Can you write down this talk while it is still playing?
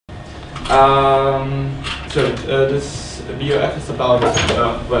This BOF is about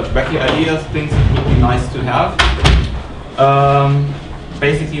well, wacky ideas, things that would be nice to have.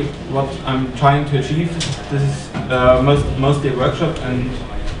 Basically, what I'm trying to achieve, this is mostly a workshop, and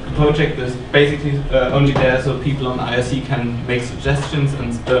the project is basically only there so people on IRC can make suggestions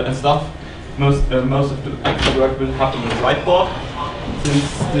and stuff. Most of the actual work will happen on the whiteboard.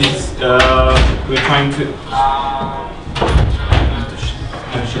 Since this, we're trying to.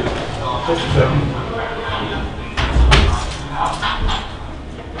 Just a second.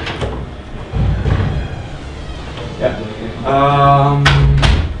 Yeah.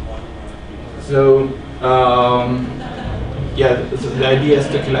 So the idea is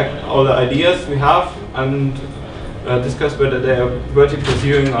to collect all the ideas we have and discuss whether they are worth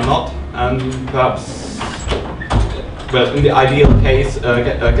pursuing or not, and perhaps, well, in the ideal case,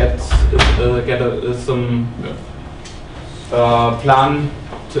 get some plan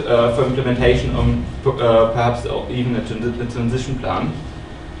for implementation, on perhaps even a transition plan.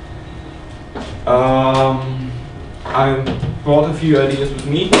 I brought a few ideas with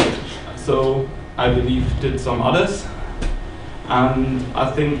me, so I believe did some others, and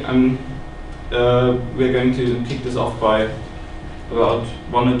I think we're going to kick this off by about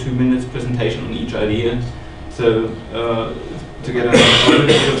 1 or 2 minutes presentation on each idea. So to get an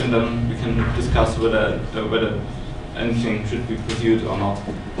overview, and then we can discuss whether anything should be pursued or not.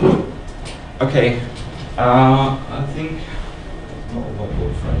 Okay, I think. Not a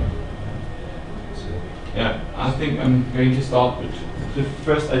whiteboard frame. Yeah, I think I'm going to start with the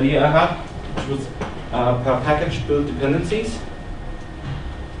first idea I had, which was per package build dependencies.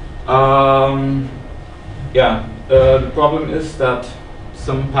 The problem is that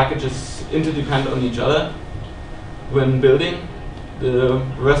some packages interdepend on each other when building. The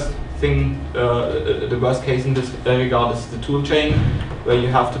worst case in this regard is the tool chain, where you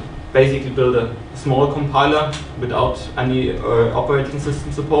have to basically build a small compiler without any operating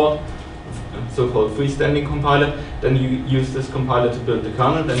system support, so-called freestanding compiler. Then you use this compiler to build the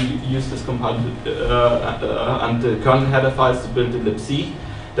kernel. Then you use this compiler and the kernel header files to build the libc.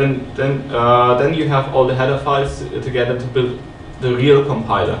 Then you have all the header files together to build the real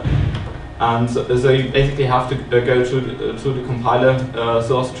compiler. And so you basically have to go through the compiler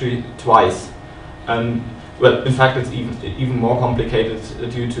source tree twice. And well, in fact, it's even more complicated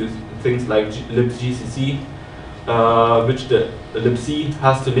due to things like libgcc, which the libc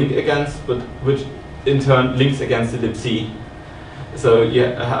has to link against, but which in turn links against the libc. So you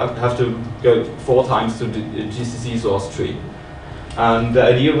have to go 4 times to the GCC source tree. And the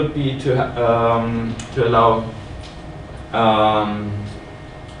idea would be to allow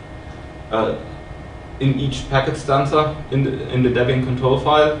in each packet stanza in the Debian control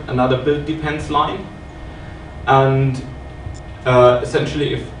file another build depends line, and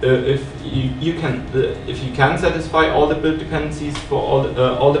essentially if you can satisfy all the build dependencies for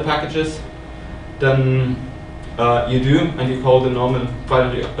all the packages, then you do, and you call the normal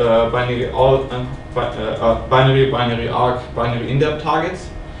binary arc binary indep targets.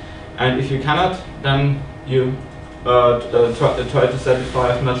 And if you cannot, then you try to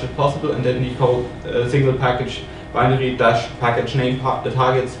satisfy as much as possible, and then you call a single package binary dash package name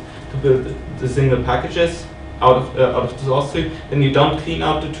targets to build the single packages out of the source tree. Then you don't clean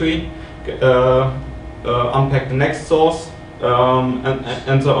out the tree, unpack the next source,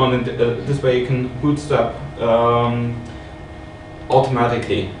 and so on. And this way you can bootstrap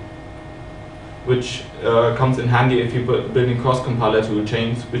automatically, which comes in handy if you're building cross-compiler tool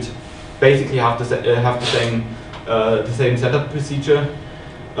chains, which basically have the same setup procedure,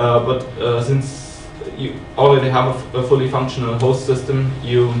 but since you already have a fully functional host system,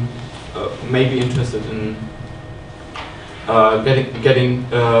 you may be interested in getting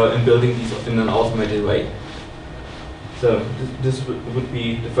and building these in an automated way. So this would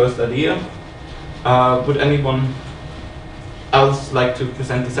be the first idea. Would anyone else like to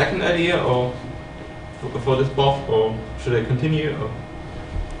present the second idea, or for this BOF, or should I continue? Or?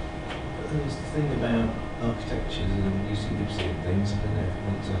 There's the thing about architectures and using libc and things. I don't know if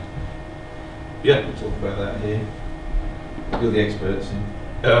you want to talk about that here. You're the experts.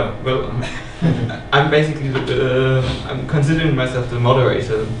 Well, I'm basically I'm considering myself the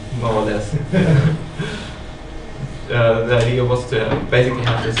moderator, more or less. The idea was to basically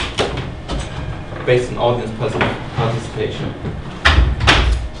have this based on audience participation.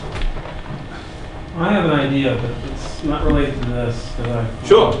 I have an idea, but it's not related to this.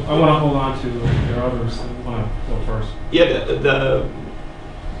 Sure. I want to hold on to your others. I want to go first. Yeah,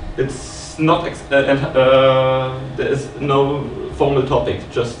 it's not. There is no formal topic.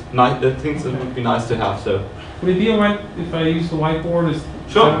 Just things that would be nice to have. So. Would it be alright if I use the whiteboard as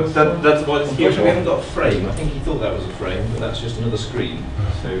Sure, that's what it's here Unfortunately, we for. haven't got a frame. I think he thought that was a frame, but that's just another screen.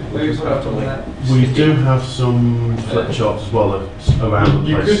 So we just have to like. We do have some flip charts as well around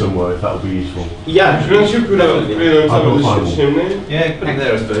the place somewhere, if that would be useful. Yeah, Couldn't you put a screen on top of I'll the find chimney? Yeah, put it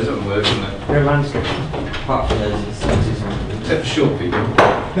there, I suppose. That would work, wouldn't it? They're landscape. Apart from those instances, except for short people.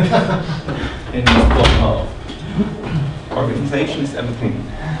 In this block half. organization is everything.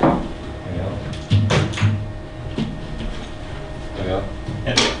 There we are. There we are.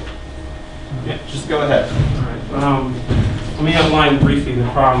 Yeah, just go ahead. All right. Let me outline briefly the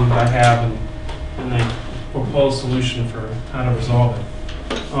problem that I have and the proposed solution for how to resolve it.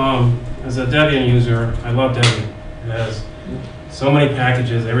 As a Debian user, I love Debian. It has so many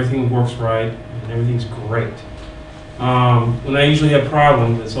packages, everything works right, and everything's great. When I usually have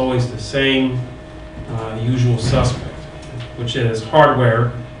problems, it's always the same usual suspect, which is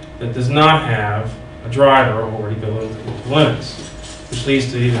hardware that does not have a driver already built into Linux, which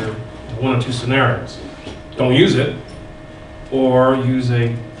leads to either one or two scenarios. Don't use it, or use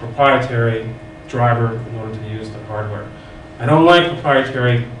a proprietary driver in order to use the hardware. I don't like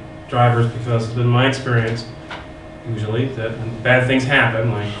proprietary drivers because it's been my experience, usually, that when bad things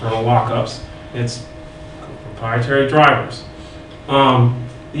happen, like kernel lockups, it's proprietary drivers.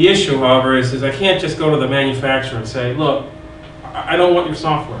 The issue, however, is I can't just go to the manufacturer and say, look, I don't want your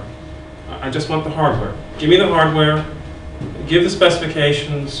software. I just want the hardware. Give me the hardware, give the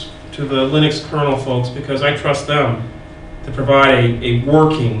specifications to the Linux kernel folks because I trust them to provide a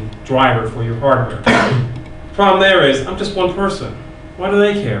working driver for your hardware. The problem there is, I'm just one person. Why do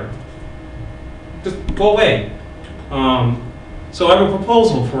they care? Just go away. So I have a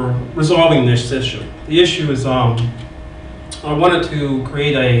proposal for resolving this issue. The issue is I wanted to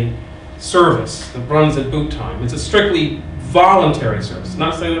create a service that runs at boot time. It's a strictly voluntary service,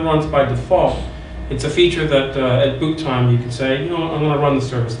 not saying it runs by default. It's a feature that at boot time you can say, you know, I'm going to run the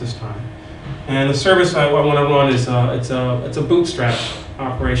service this time. And the service I want to run is it's a bootstrap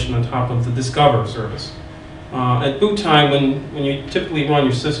operation on top of the Discover service. At boot time, when you typically run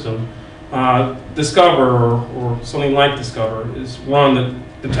your system, Discover or something like Discover is run that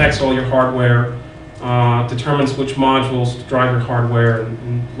detects all your hardware, determines which modules to drive your hardware,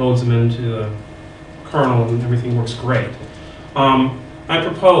 and loads them into the kernel, and everything works great. I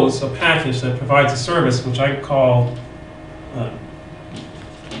propose a package that provides a service which I call.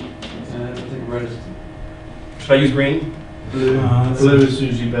 Should I use green? Blue. Blue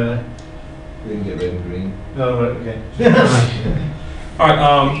suits you better. We can get red and green. Oh, right, okay. All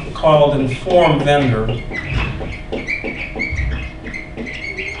right, called Inform Vendor.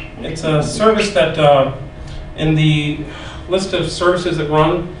 It's a service that, in the list of services that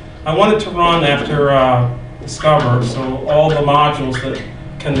run, I want it to run after Discover, so all the modules that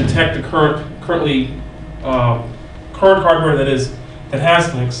can detect the current hardware that has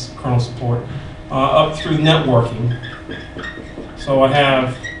Linux kernel support up through networking. So I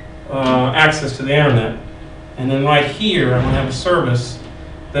have access to the internet, and then right here I'm going to have a service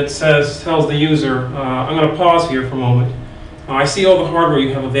that tells the user, I'm going to pause here for a moment. I see all the hardware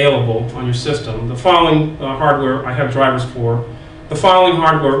you have available on your system. The following hardware I have drivers for. The following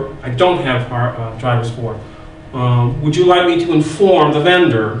hardware I don't have drivers for. Would you like me to inform the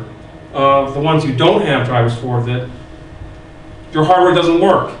vendor of the ones you don't have drivers for that your hardware doesn't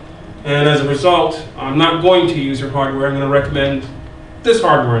work? And as a result, I'm not going to use your hardware. I'm going to recommend this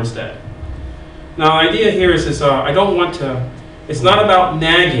hardware instead. Now, the idea here is I don't want to. It's not about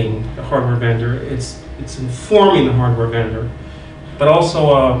nagging the hardware vendor. It's informing the hardware vendor, but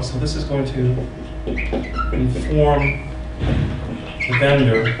also so this is going to inform the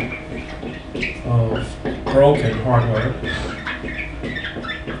vendor of broken hardware.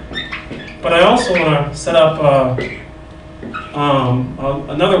 But I also want to set up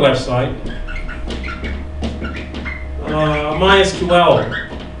another website, a MySQL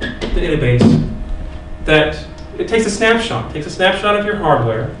database that it takes a snapshot. Takes a snapshot of your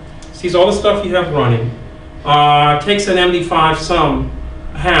hardware, sees all the stuff you have running, takes an MD5 sum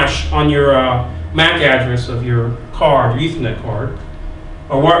hash on your MAC address of your card, your Ethernet card,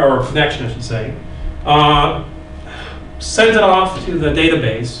 or connection, I should say, sends it off to the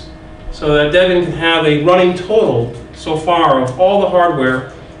database so that Debian can have a running total so far of all the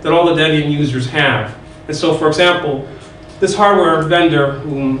hardware that all the Debian users have. And so, for example, this hardware vendor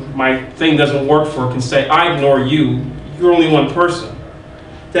whom my thing doesn't work for can say, I ignore you, you're only one person.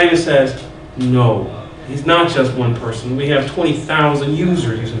 Debian says, no, he's not just one person. We have 20,000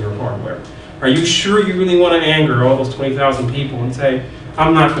 users using your hardware. Are you sure you really want to anger all those 20,000 people and say,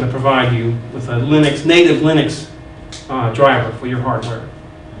 I'm not going to provide you with a native Linux driver for your hardware?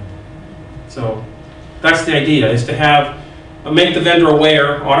 So that's the idea, is to have make the vendor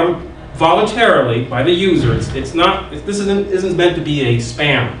aware voluntarily by the user. It's not. This isn't meant to be a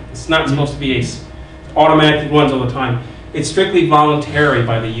spam. It's not supposed to be a automatically runs all the time. It's strictly voluntary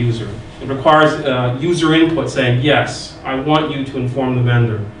by the user. It requires user input saying, yes, I want you to inform the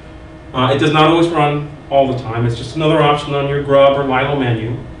vendor. It does not always run all the time. It's just another option on your Grub or Lidl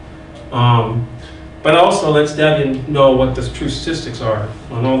menu. But also lets Debian know what the true statistics are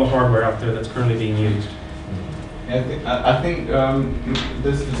on all the hardware out there that's currently being used. I think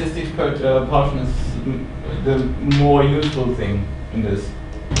the statistics portion is the more useful thing in this,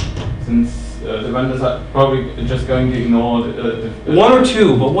 since the vendors are probably just going to ignore one or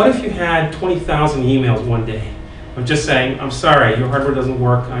two, but what if you had 20,000 emails one day of just saying, I'm sorry, your hardware doesn't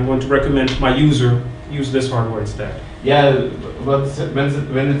work, I'm going to recommend my user use this hardware instead. Yeah, but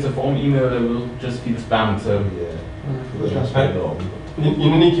when it's a form email, it will just be spam, so in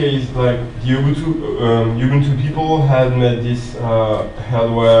any case, like the Ubuntu people had made this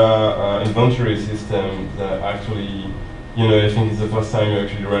hardware inventory system that actually, you know, I think it's the first time you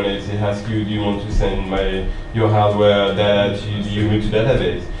actually run it. They ask you, do you want to send your hardware data to the Ubuntu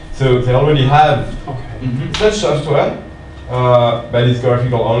database? So they already have such software, but it's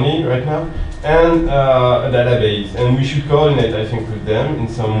graphical only right now, and a database. And we should coordinate, I think, with them in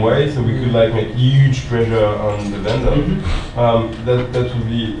some way, so we could like make huge pressure on the vendor. That would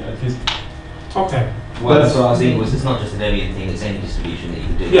be at least. Okay. Well, that's what I was thinking. Was it's not just a Debian thing; it's any distribution that you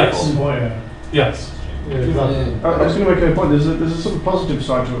can do. Yes. Yes. Yes. I was going to make a point. There's a sort of positive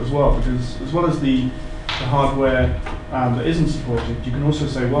side to it as well, because as well as the hardware that isn't supported, you can also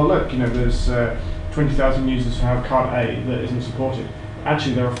say, well, look, you know, there's 20,000 users who have card A that isn't supported.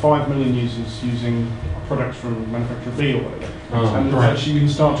 Actually, there are 5 million users using products from manufacturer B or whatever. And actually, you can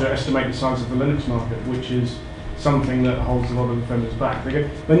start to estimate the size of the Linux market, which is something that holds a lot of vendors back.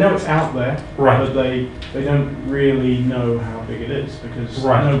 They know it's out there, but they don't really know how big it is, because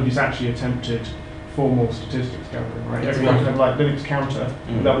nobody's actually attempted formal statistics gathering, right? Everyone had like Linux counter,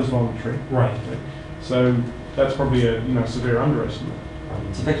 but that was voluntary. Right. So that's probably a severe underestimate.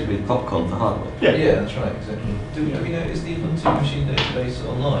 It's effectively the PopCon for hardware. Yeah, that's right, exactly. Do we know, is the Ubuntu machine database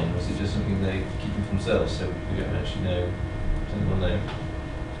online, or is it just something they keep for themselves, so we don't actually know? Does anyone know?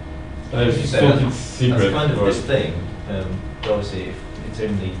 I As you say, think it's secret. that's kind of this thing, but obviously if it's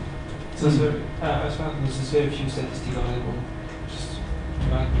only... So as far as there's very few statistics available, just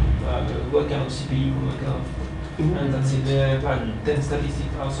like what kind of CPU, what kind of, and that's it. There are like 10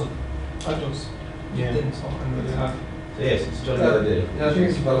 statistics also out of 10 or 100. So yes, it's just an idea. Yeah, I think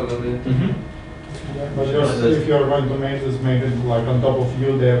it's a valid idea. But if you're going to make this, make it like on top of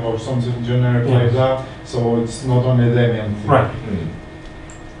UDEV or something generic like that, so it's not only Debian thing. Right.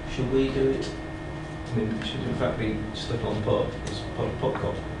 Should we do it? I mean, it should in fact be stuck on pod, as part of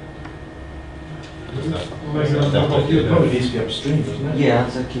PopCon. It probably needs to be upstream, doesn't it? Yeah,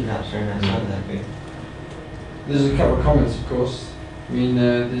 so keep it upstream outside there. There's a couple of comments, of course. I mean,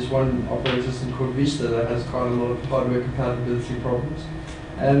 there's one operating system called Vista that has quite a lot of hardware compatibility problems.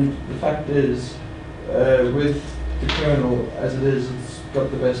 And the fact is, with the kernel as it is, it's got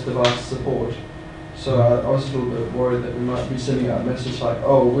the best device support. So I was a little bit worried that we might be sending out a message like,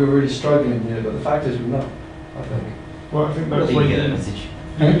 oh, we're really struggling here, but the fact is we're not, I think. Well, I think that's where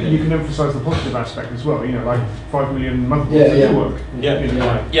you can emphasise the positive aspect as well, you know, like 5 million monthly work.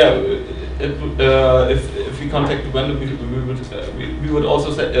 If we contact the vendor, we would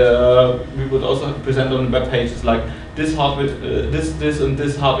also say we would also present on the web pages like this hardware, this and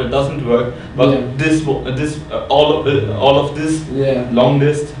this hardware doesn't work, but this all of this long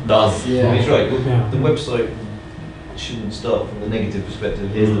list does. Yeah, he's right. The website shouldn't start from the negative perspective.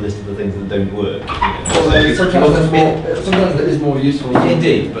 Here's the list of the things that don't work. Sometimes that is more useful.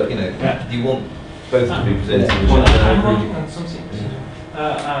 Indeed, but you know, you want both to be presented. I'm working on something.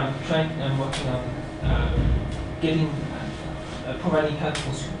 I'm working on getting providing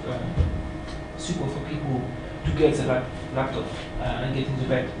helpful support for people to get the laptop and getting the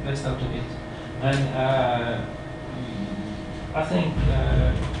best out of it. And I think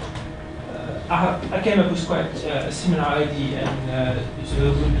I came up with quite a similar idea, and the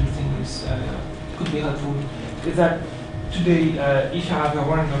Ubuntu thing is could be helpful. Is that today, if you have a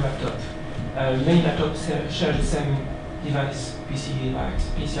random laptop, many laptops share the same device,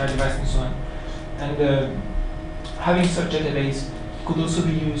 PCI device, and so on. And having such database could also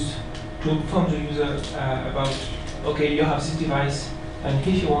be used to inform the user about, okay, you have this device, and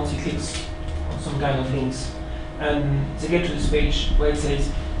if you want, he clicks on some kind of links, and they get to this page where it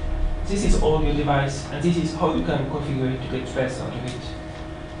says, this is all your device, and this is how you can configure it to get best out of it.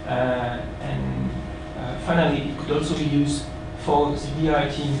 And finally, it could also be used for the BI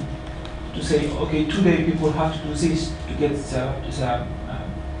team to say, okay, today people have to do this to get the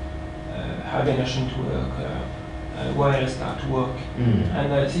hibernation to work, wireless start to work.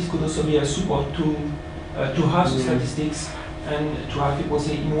 And this could also be a support to have the statistics and to have people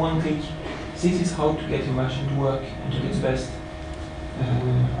say in one click, this is how to get your machine to work and to get the best.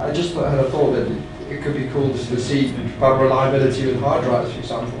 I just had a thought that it could be cool just to see about reliability with hard drives, for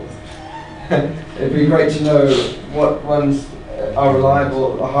example. It'd be great to know what ones are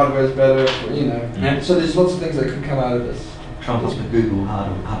reliable, the hardware is better, you know. Yeah. So there's lots of things that could come out of this. Trumpets for Google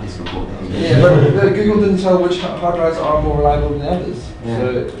hard disk report. Yeah, but Google didn't tell which hard drives are more reliable than the others. Yeah.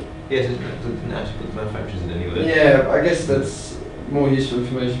 So, Yes, it didn't actually put the manufacturers in anyway. yeah, I guess that's more useful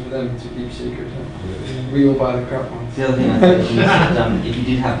information for them to keep secret. We all buy the crap ones. The other thing I think is that if you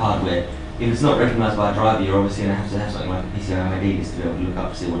did have hardware, if it's not recognised by a driver, you're obviously going to have something like a PCI ID list to be able to look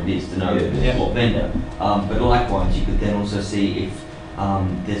up to see what it is, to know what vendor. But likewise, you could then also see if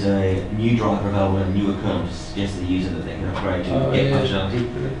there's a new driver available and a newer kernel to suggest the user that they can upgrade to get functionality.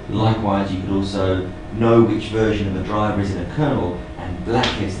 Likewise, you could also know which version of a driver is in a kernel and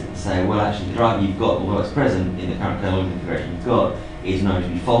blacklist it and say, well, actually, the driver you've got, although it's present in the current kernel configuration you've got, is known to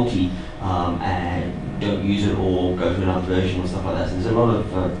be faulty, and don't use it or go to another version or stuff like that. So there's a lot of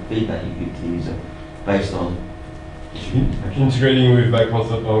feedback you give to the user based on integrating with like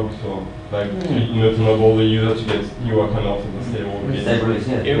concept logs or like to enable the user to get newer kernels in the stable.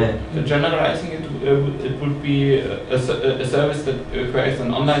 Generalizing it, it would be a service that creates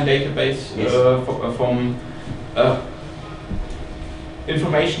an online database from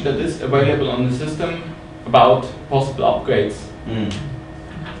information that is available on the system about possible upgrades.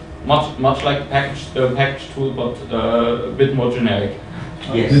 Much like package tool, but a bit more generic.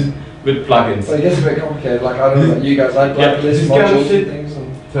 Yes. With plugins. But it gets a bit complicated. Like I don't know about you guys, I'd like list modules and things.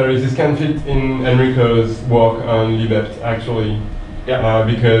 Sorry, this can fit in Enrico's work on libept actually,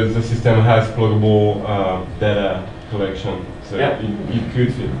 because the system has pluggable data collection, so it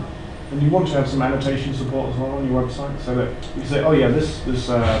could fit. And you want to have some annotation support as well on your website, so that you say, oh yeah, this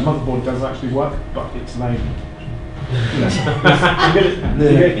motherboard does actually work, but it's lame. You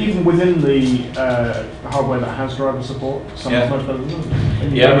get even within the hardware that has driver support, someone's much better than others.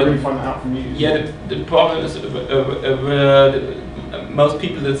 And you really find that out from users. Yeah, the problem is most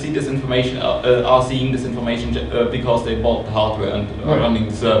people that see this information are seeing this information because they bought the hardware and are running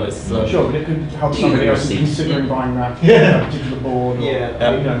the service. So. Sure, but it could help somebody else who's considering buying that particular board. Or,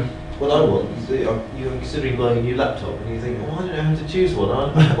 you know. Well, I want. You're considering buying a new laptop, and you think, oh, I don't know how to choose one.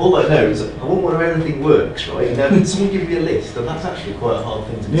 All I know is I want one where everything works, right? Now, can someone give me a list? And that's actually quite a hard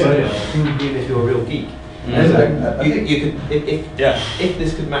thing to do, even if you're a real geek. You could, if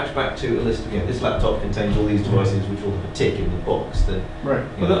this could match back to a list of, this laptop contains all these devices which all have a tick in the box, then. Right.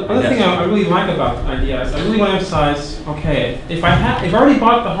 Well, the other thing I really like about the idea is I really want to emphasize, okay, if I already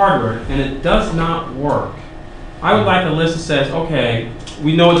bought the hardware and it does not work, I would like a list that says, okay,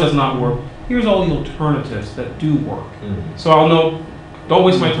 we know it does not work. Here's all the alternatives that do work. So I'll know, don't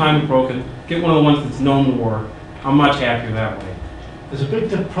waste my time broken. Get one of the ones that's known to work. I'm much happier that way. There's a big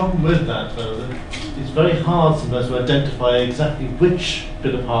problem with that, though. That it's very hard sometimes to identify exactly which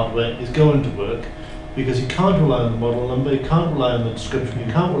bit of hardware is going to work, because you can't rely on the model number, you can't rely on the description, you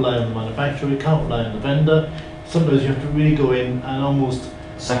can't rely on the manufacturer, you can't rely on the vendor. Sometimes you have to really go in and almost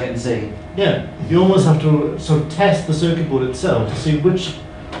suck it and see. Yeah, you almost have to sort of test the circuit board itself to see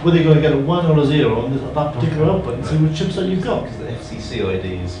whether you're going to get a 1 or a 0 on that particular output and see which chipset you've got. Because the FCC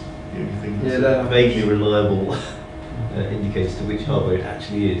ID is a vaguely reliable indicator to which hardware it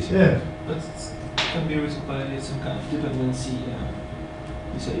actually is. Yeah. But it can be resolved by some kind of dependency.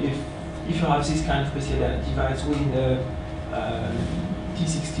 So if you have this kind of special device within the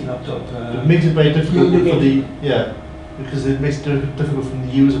T60 laptop, it makes it very difficult for the because it makes it difficult from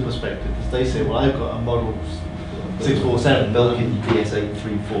the user perspective, because they say, well, I've got a model 647 built in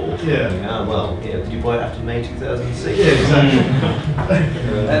PS834. Did you buy it after May 2006? Yeah, exactly.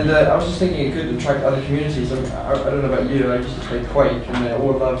 And I was just thinking it could attract other communities. I don't know about you, I used to play Quake, and they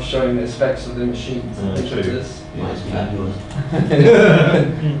all love showing the specs of the machines and things like this.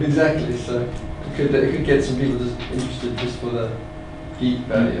 Exactly, so it could get some people just interested just for the geek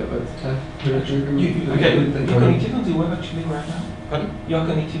value of it. You're connected on the web actually right now? Pardon? You're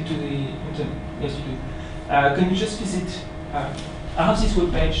connected to the internet? Yes, you do. Can you just visit? I have this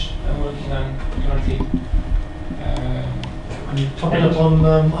web page I'm working on currently. Can you top it up on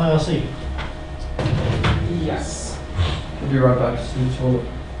IRC? Yes. I'll be right back. Just need to hold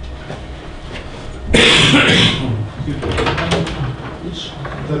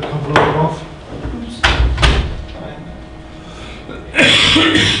The couple of them off.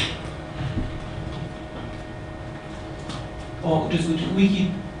 Or just go to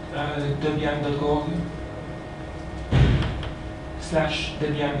wiki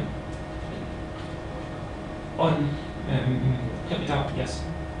debian.org/debian on capital, yes.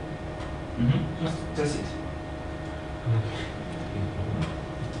 That's it.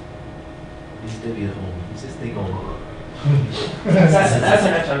 Is Debian on? Is this thing on? That's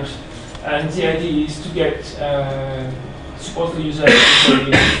an attempt. And the idea is to get support for users to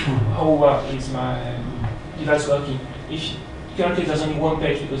say how well is my device working. If currently there's only one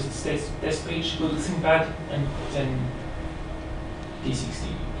page because it's test page, go to ThinkPad and then D60.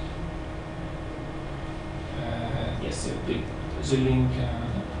 Yes, the link.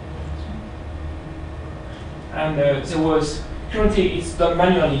 And there was, currently it's done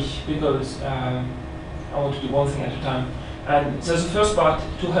manually because I want to do one thing at a time. And there's the first part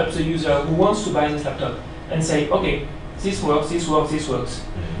to help the user who wants to buy this laptop and say, okay, this works, this works, this works.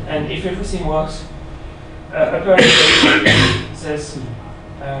 And if everything works, apparently says,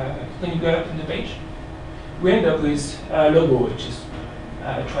 can you go up on the page? We end up with a logo, which is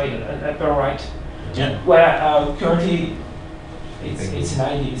a trial, an upper right, where currently it's an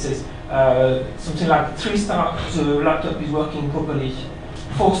ID. It says something like 3-star, the laptop is working properly.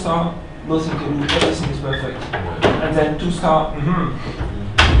 4-star, nothing to do, everything is perfect. And then 2-star,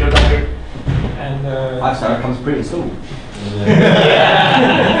 you're done. And 5-star comes pre-installed.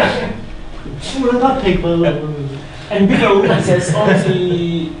 Well, that people. And below it says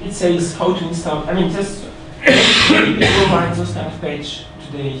it says how to install. I mean, just people find those kind of page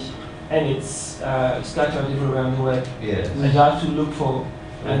today, and it's scattered everywhere on the web. Yeah. And you have to look for.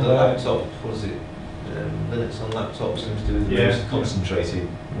 And the laptop, what is it? Linux on laptops seems to be the most concentrated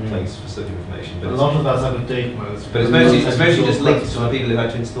place for such information. But a lot of that's out of date, but it's mostly just linked to the people who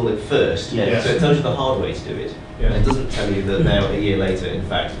had to install it first. So it tells you the hard way to do it. And it doesn't tell you that now, a year later, in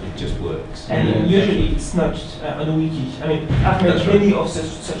fact, it just works. And usually it's not on a wiki. I mean, I've made many of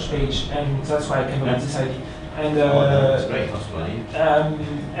such page, and that's why I came up with this idea. And that's great. That's what I need.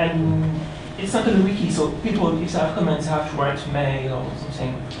 And it's not on a wiki, so people, if they have comments, have to write mail or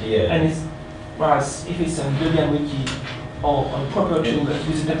something. Yeah. And it's, whereas if it's on Debian wiki or on proper tool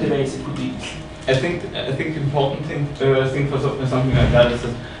with a database, it would be. I think important thing for something like that is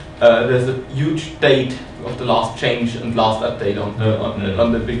that there's a huge date of the last change and last update on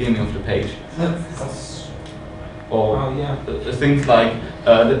the beginning of the page. Or things like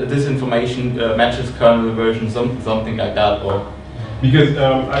this information matches kernel version, something like that, or. Because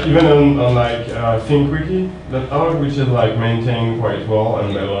even on like thinkwiki.org, which is like maintained quite well,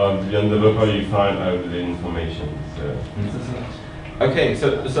 and the developer you find outdated information. So. Okay,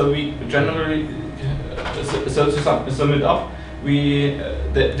 so we generally so to sum it up,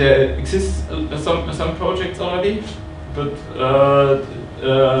 there exists some projects already, but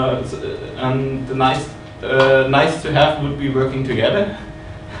and the nice to have would be working together.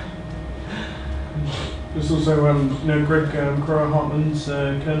 There's also, Greg Crowe-Hartman's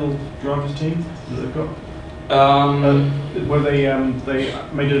kernel drivers team that they've got, where they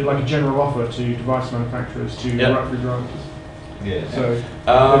made it like a general offer to device manufacturers to write through drivers. Yeah. So they've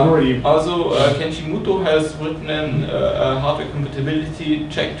already. Also, Kenji Muto has written a hardware compatibility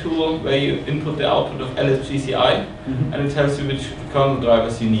check tool where you input the output of LSGCI, and it tells you which kernel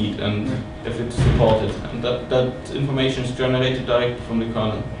drivers you need and if it's supported, and that information is generated directly from the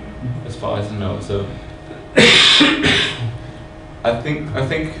kernel, as far as I know. So. I think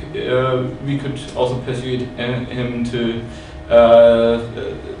we could also persuade him to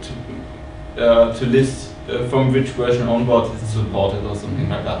list from which version onwards it's supported or something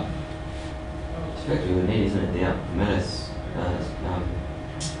like that. It's effectively what we need, isn't it? The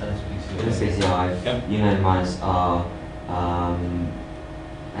LSPCI, unanimized R,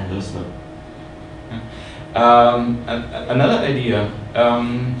 and Lisbon. Another idea.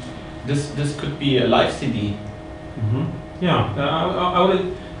 This could be a live CD. Yeah, I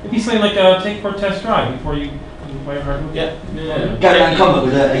would maybe something like take for a test drive before you play a hardware. Go down Comet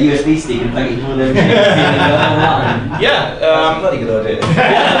with a USB stick and plug it into one of them. That's a bloody good idea.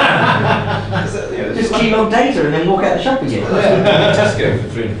 Just key-log data and then walk out the shop again. Tesco for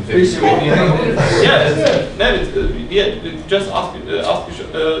 350. Just ask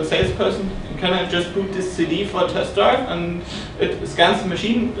a salesperson. Can I just boot this CD for a test drive, and it scans the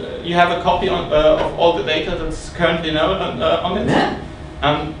machine? You have a copy of all the data that's currently now on it.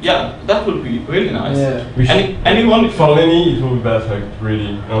 And that would be really nice. Anyone for Lenny, it would be perfect, really.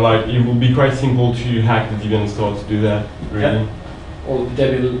 And like it would be quite simple to hack the Debian store to do that, really. Or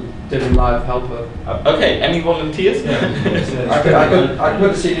the Debian Live helper. Okay, any volunteers? I could put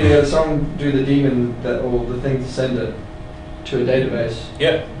a CD together, someone do the daemon or the thing to send it to a database.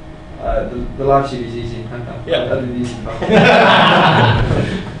 Yeah. The live CD is easy. Yeah. That'd be the easy part.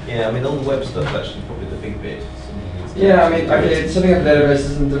 Yeah, I mean, all the web stuff actually probably the big bit. Yeah, I mean, okay, setting up a database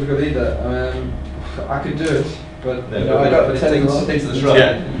isn't difficult either. I could do it, but No, you know, I got the things that's right.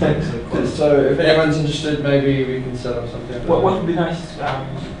 Yeah. So if anyone's interested, maybe we can set up something. What would be nice, I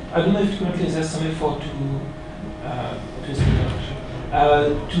don't know if currently there's some effort to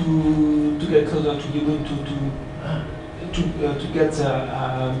get closer to Ubuntu to get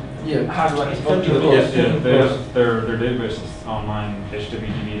hardware involved. Their database is online,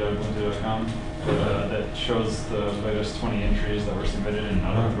 hwdb.ubuntu.com. That shows the latest 20 entries that were submitted, and I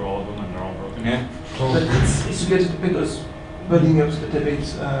went through all of them, and they're all broken. Yeah. But it's good because building up the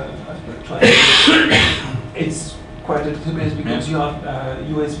database it's quite a database because you have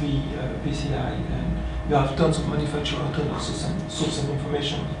USB PCI and you have tons of manufacturer, tons of source and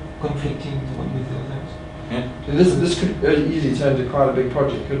information conflicting the one with the others. Yeah. So this could easily turn into quite a big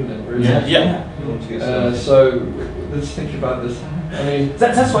project, couldn't it? Really? Yeah. So let's think about this. I mean,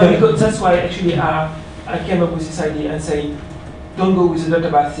 that's why actually I came up with this idea and say, don't go with the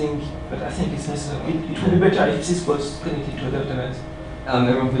database thing, but I think it's necessary. It would be better if this was connected to a database.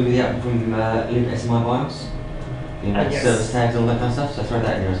 Everyone familiar with the app from libSMI BIOS? You know, Yes. service tags, all that kind of stuff, so throw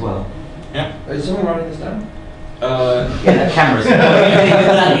that in there as well. Yeah. is someone writing this down? Yeah, cameras.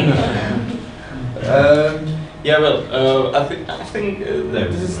 Yeah, well, I think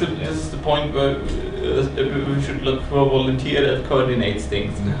this is the point where we should look for a volunteer that coordinates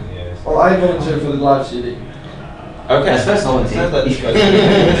things. Yes. Well, I volunteer for the live CD. Okay. That's first volunteer. Sounds like this guy's doing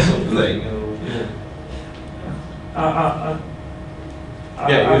this sort of thing.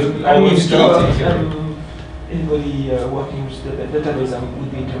 Anybody working with the database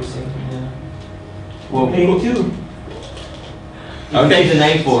would be interested in Well, too. You can choose a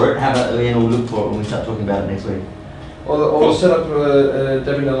name for it, have it, and we'll look for it when we start talking about it next week. Or set up a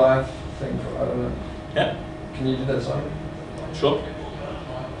Debian Alive thing for, I don't know. Yeah. Can you do that, Simon? Sure.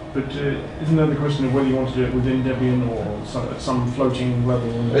 But isn't that the question of whether you want to do it within Debian or at some floating level?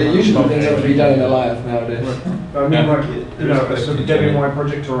 Usually things have to be done in Alive nowadays. I mean, like, you know, a sort of Debian-wide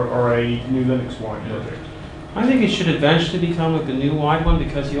project or a new Linux-wide project. I think it should eventually become like a new wide one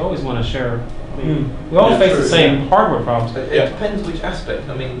because you always want to share. I mean, we all face the same hardware problems. It depends which aspect.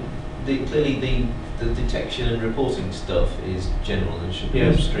 I mean, clearly the detection and reporting stuff is general and should be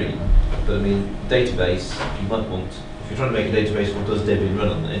upstream. But I mean, database, you might want, if you're trying to make a database, what does Debian run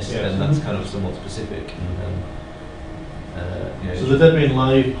on this? And that's kind of somewhat specific. So the Debian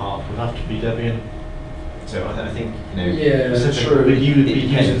Live part would have to be Debian. So I think, you know, Yeah, specific true. would You would it be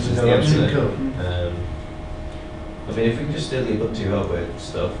depends using is the the answer. code. I mean, if we can just steal the Ubuntu hardware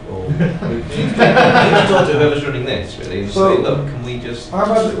stuff, or we need to talk to whoever's running this, really, and So- say, look, can we just... How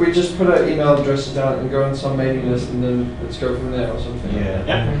about we just put our email addresses down and go on some mailing list and then let's go from there or something?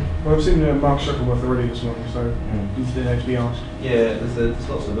 Yeah. Well, I've seen Mark Shuttleworth already this morning, so he's the next to be asked. Yeah, there's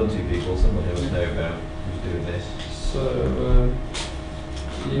lots of Ubuntu people, somebody else know about who's doing this. So,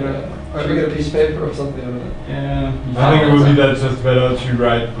 you know, have we got a piece of paper or something on it? Yeah. I think it would be just better to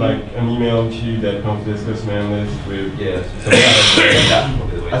write like an email to DebConf discuss mail list with some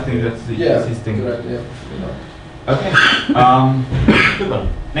kind of I think that's the Yeah, easiest thing. good idea. You know. Okay. Good one.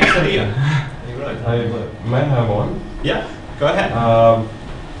 Next idea. You're right. I might have one. Yeah. Go ahead.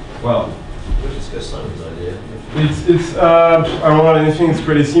 Well, We'll discuss Simon's idea. it's I don't know anything. It's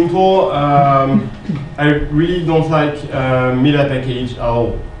pretty simple. I really don't like meta package at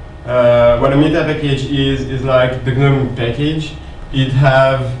all. What a meta package is like the GNOME package. It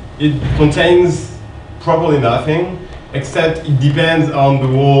contains probably nothing, except it depends on the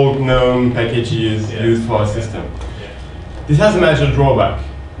whole GNOME packages used for a system. This has a major drawback,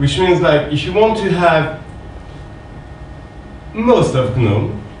 which means like if you want to have most of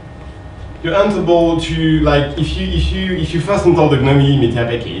GNOME, you're unable to, like, if you first install the GNOME meta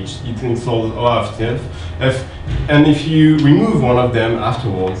package, it installs a lot of stuff, and if you remove one of them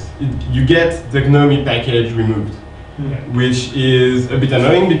afterwards, you get the GNOME package removed, which is a bit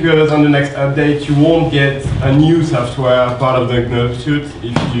annoying because on the next update you won't get a new software part of the GNOME suite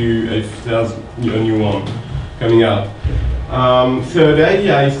if there's a new one coming out. So the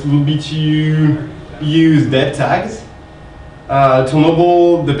idea would be to use dev tags to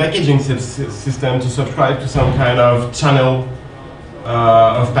enable the packaging system to subscribe to some kind of channel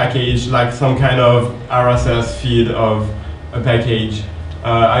of package, like some kind of RSS feed of a package.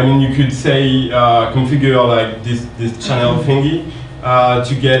 I mean, you could say configure like this channel thingy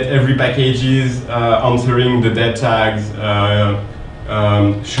to get every packages answering the dev tags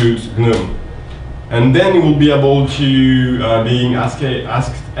shoot GNOME. And then you will be able to being asked,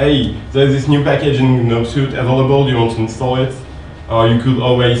 hey, there's this new package in GNOME Suite available, do you want to install it? Or you could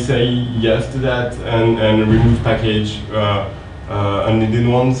always say yes to that and remove package unneeded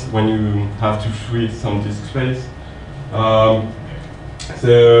ones when you have to free some disk space.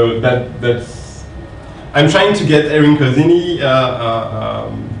 So that's. I'm trying to get Erin Cosini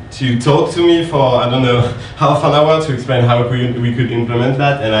to talk to me for, I don't know, half an hour to explain how we could implement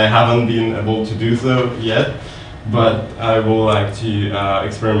that, and I haven't been able to do so yet. But I would like to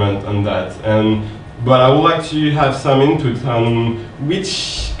experiment on that. But I would like to have some input on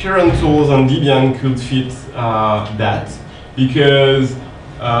which current tools on Debian could fit that, because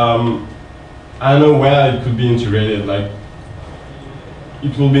I don't know where it could be integrated. Like,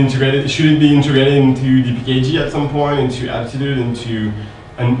 it will be integrated. Should it be integrated into DPKG at some point, into Aptitude, into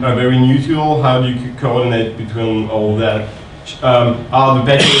a very new tool? How do you coordinate between all that? Are the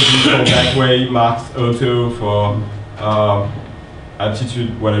packages that way marked auto for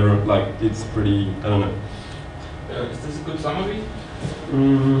Aptitude, whatever? Like, it's pretty, I don't know. Is this a good summary?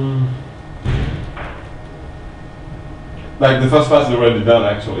 Like, the first part is already done,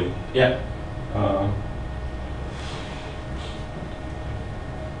 actually. Yeah.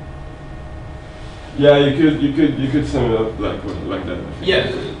 Yeah, you could sum it up like that. I think.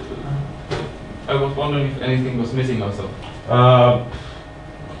 Yeah. I was wondering if anything was missing also.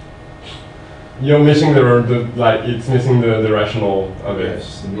 You're missing like it's missing the rationale of it.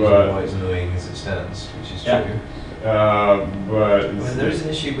 Yes, the reason why it's annoying as it stands, which is true. But I mean, there is an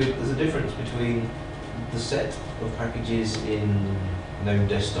issue with, there's a difference between the set of packages in GNOME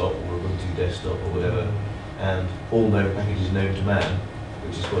Desktop or Ubuntu Desktop or whatever, and all GNOME packages known to man,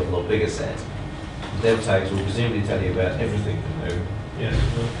 which is quite a lot bigger set. Dev tags will presumably tell you about everything from GNOME,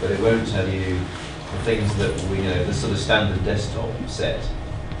 but it won't tell you the things that the sort of standard desktop set.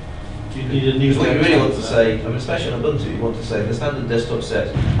 You need a new. What you really want to say, I mean, especially on Ubuntu, you want to say the standard desktop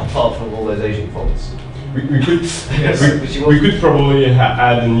set, apart from all those Asian fonts. We could we could probably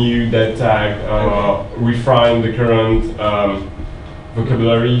add a new dev tag, refine the current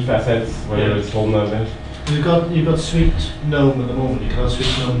vocabulary facets, whatever it's called nowadays. You've got Sweet GNOME at the moment. You've got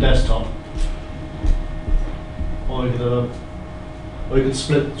Sweet GNOME Desktop, or you could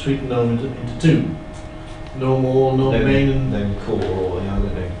split Sweet GNOME into two. GNOME All, GNOME Main, and GNOME Core, or I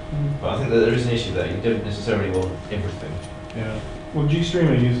don't know. But I think that there is an issue there. You don't necessarily want everything. Yeah. Well,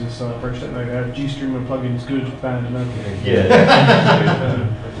 GStreamer uses approach that they have. GStreamer plugins good, bad, and okay. Yeah.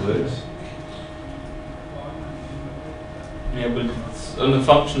 It works. Yeah, but it's on a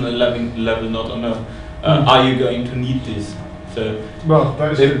functional level, not on a. Are you going to need this? So well,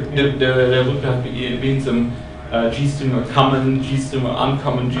 that is there would have been some GStreamer common, GStreamer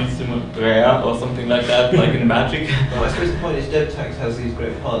uncommon, GStreamer rare, or something like that, like in Magic. Well, I suppose the point is DebTags has these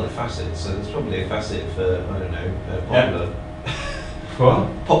great pilot facets, so there's probably a facet for, I don't know, popular. Yeah.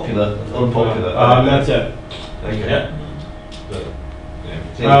 What? Popular, unpopular. Not yet. Okay. Yeah. But,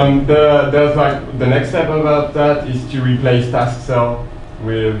 there's like the next step about that is to replace task cell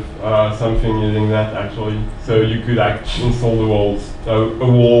with something using that actually. So you could install the walls, a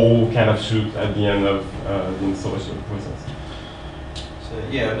wall kind of shoot at the end of the installation process. So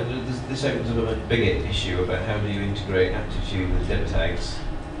yeah, I mean, this opens up a much bigger issue about how do you integrate Aptitude with DebTags.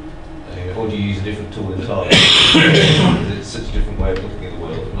 Or do you use a different tool entirely? It's such a different way of looking at the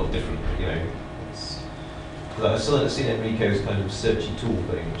world, not different, I've seen Enrico's kind of searchy tool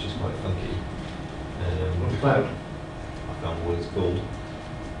thing, which is quite funky. Cloud. I can't remember what it's called.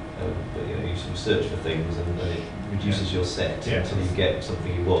 But you can search for things and then it reduces your set until you get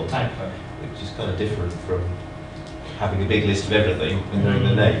something you want. Which is kind of different from having a big list of everything and knowing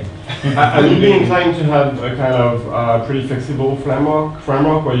the name. I would be inclined to have a kind of pretty flexible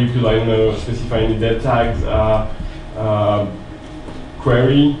framework where you could, specify any dev tags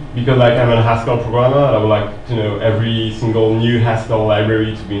query, because I'm a Haskell programmer, and I would like to know every single new Haskell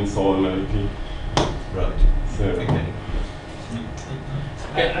library to be installed automatically. Right. So. Okay.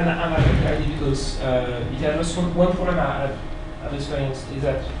 And I like the idea because it addresses one problem I've experienced is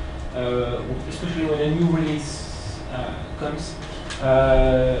that especially when a new release comes,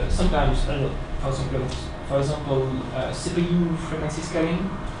 sometimes, I don't know, for example, CPU frequency scaling.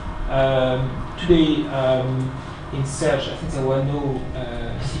 Today, in Surge, I think there were no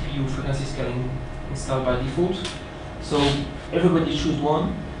CPU frequency scaling installed by default. So everybody choose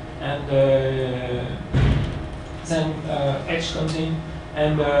one, and then Edge comes in,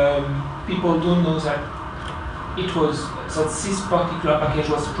 and people don't know that this particular package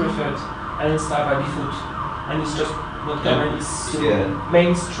was preferred and installed by default, and it's just not common. It's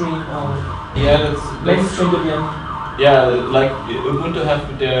mainstream or mainstream Debian. Yeah, like Ubuntu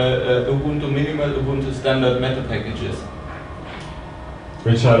have the Ubuntu minimal, Ubuntu standard meta packages.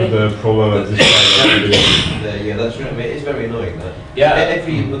 Which has the problem of this Yeah, that's right. I mean, it's very annoying that. Yeah.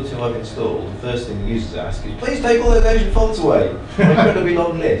 Every Ubuntu I've installed, the first thing the users ask is, please take all those Asian fonts away. An incredibly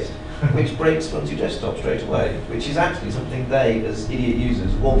long list, which breaks onto your desktop straight away, which is actually something they, as idiot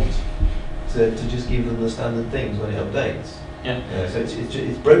users, want to just give them the standard things when it updates. Yeah. So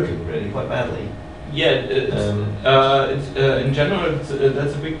it's broken really quite badly. Yeah, it's in general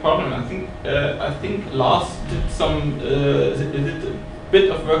that's a big problem. I think Lars did did a bit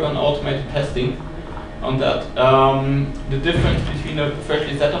of work on automated testing on that. The difference between a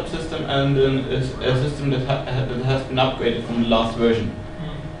freshly set up system and a system that has been upgraded from the last version.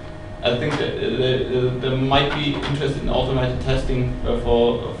 I think that there might be interest in automated testing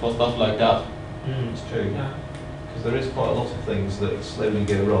for stuff like that. It's true. Yeah. Because there is quite a lot of things that slowly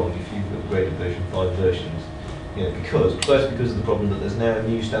go wrong if you've upgraded version 5 versions. You know, first because of the problem that there's now a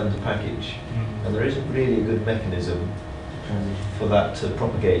new standard package, and there isn't really a good mechanism for that to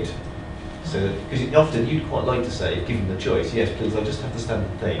propagate. So, because often you'd quite like to say, given the choice, yes, please, I'll just have the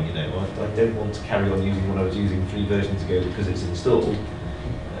standard thing. You know, I don't want to carry on using what I was using 3 versions ago because it's installed.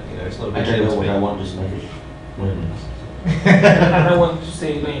 You know, it's not a big I don't deal know to what me. I want, just make it. And I want to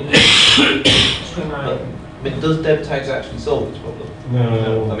say, streamline. But does dev tags actually solve this problem?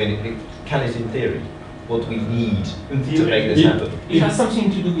 No. I mean, can it in theory? What do we need In to make this happen? It has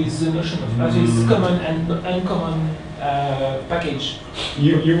something to do with the notion of this common and uncommon package.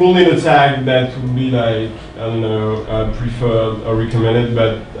 You will need a tag that would be like, I don't know, preferred or recommended,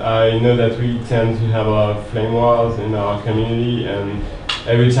 but I know that we tend to have a lot of flame wars in our community, and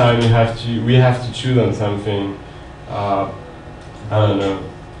every time we have to choose on something. I don't know.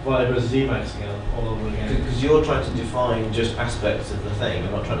 Well, it was Emacs again, all over again. Because you're trying to define just aspects of the thing.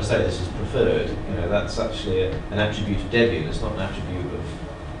 I'm not trying to say this is preferred. You know, that's actually an attribute of Debian. It's not an attribute of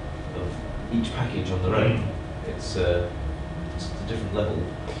each package on their own. It's a different level.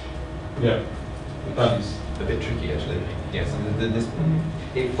 Yeah. Which is a bit tricky, actually. Yes,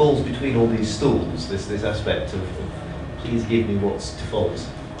 it falls between all these stools. This aspect of please give me what's default.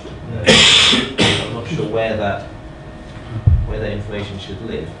 I'm not sure where that information should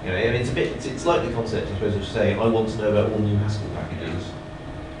live. You know, I mean, it's like the concept, I suppose, of saying I want to know about all new Haskell packages.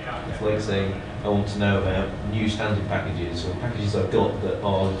 It's like saying I want to know about new standard packages or packages I've got that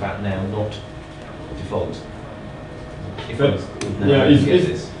are in fact now not default. If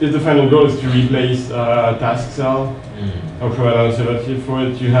if the final goal is to replace task cell or provide an alternative for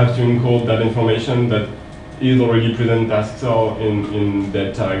it, you have to encode that information that is already present task cell in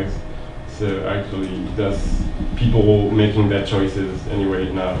dead tags. So actually, there's people making their choices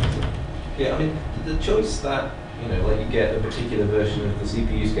anyway now. So. Yeah, I mean, the choice that, you know, like you get a particular version of the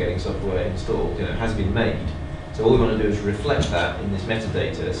CPU scaling software installed, you know, has been made. So all we want to do is reflect that in this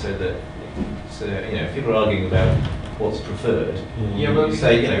metadata, so that, you know, if people are arguing about what's preferred, you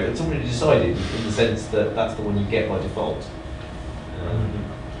say, you know, it's already decided in the sense that that's the one you get by default.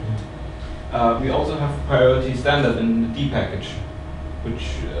 We also have priority standard in the D package, which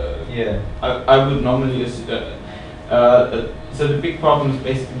I would normally so the big problem is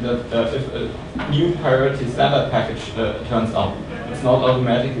basically that if a new priority standard package turns up, it's not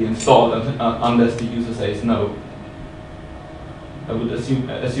automatically installed unless the user says no. I would assume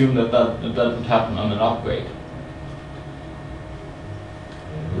that would happen on an upgrade.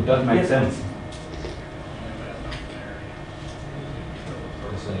 Would that make sense?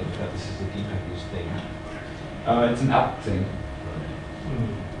 So in fact, this is a depackaged thing. It's an app thing.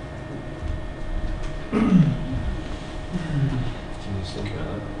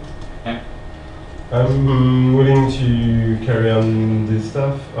 I'm willing to carry on this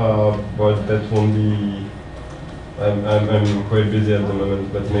stuff, but that won't be. I'm quite busy at the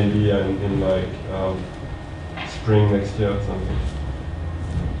moment, but maybe in like spring next year or something.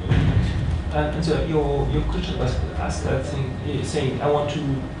 And so your question was asked that thing, saying I want to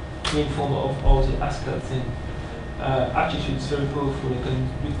be informed of all the ask that thing. Attitude is very powerful. You can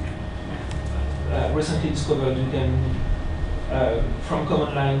recently discovered you can from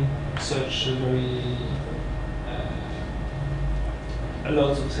command line search a lot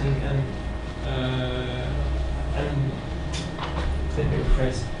of things and let me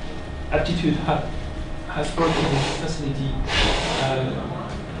rephrase. Attitude has brought in this facility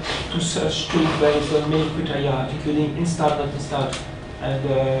to search tools based on many criteria, including installed, not installed, and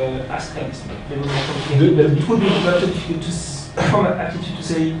ASCII is maybe more complicated. But it would be very difficult to from an attitude to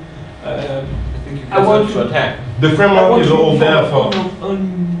say, I want to attack. The framework is all there for.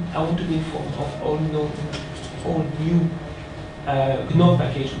 I want to be informed of all new GNOME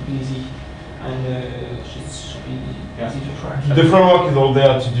package would be easy. and it should be easy to track. The framework is all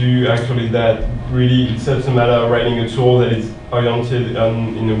there to do actually that. Really, it's just a matter of writing a tool that is oriented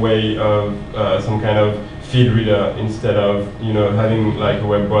in a way of some kind of feed reader instead of having like a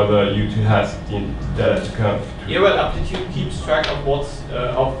web browser you to ask the data to come. Yeah, well, Aptitude keeps track of what's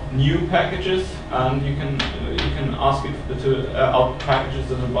of new packages, and you can ask it to out packages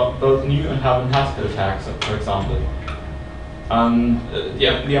that are both new and have an Haskell tag, for example. And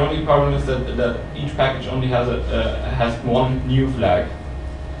yeah, the only problem is that each package only has one new flag.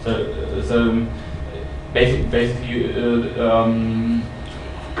 So basically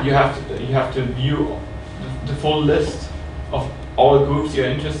you have to view the full list of all groups you're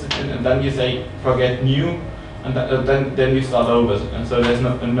interested in, and then you say forget new, and then you start over. And so there's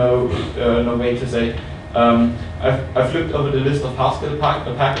no way to say I've looked over the list of Haskell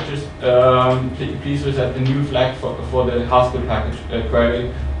packages. Please reset the new flag for the Haskell package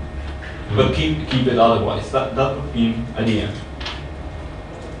query, but keep it otherwise. That would be an idea.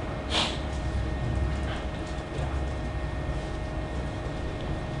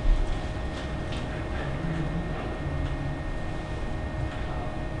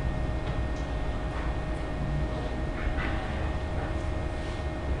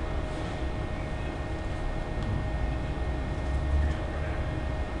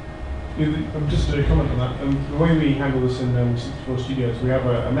 Just a comment on that. The way we handle this in 64 Studios, we have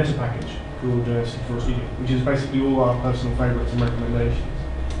a meta package called 64 Studio, which is basically all our personal favourites and recommendations.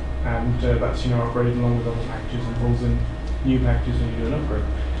 And that's upgraded along with other packages and pulls in new packages when you do an upgrade.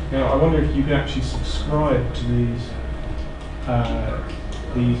 Now, I wonder if you could actually subscribe to these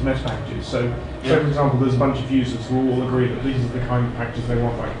meta packages. So, say for example, there's a bunch of users who all agree that these are the kind of packages they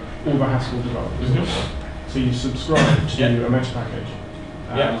want, like all the Haskell developers. So you subscribe to a meta package.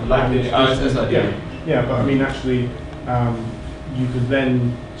 Like the RSS idea. Yeah, but I mean, actually, you could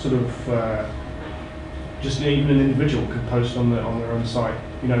then sort of just even an individual could post on their own site.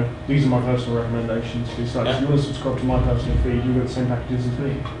 These are my personal recommendations to these sites. If you want to subscribe to my personal feed, you get the same packages as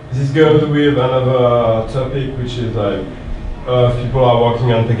me. This goes with another topic, which is like people are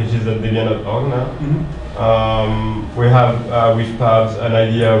working on packages at Debian.org now. We have with Pabs an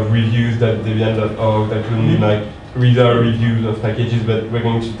idea of reviews at Debian.org that will need like reader reviews of packages, but we're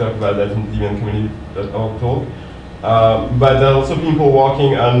going to talk about that in the Debian community.org talk. But there are also people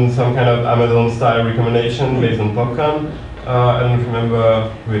working on some kind of Amazon-style recommendation based on Popcorn. I don't remember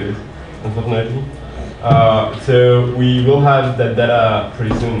who it is, unfortunately. So we will have that data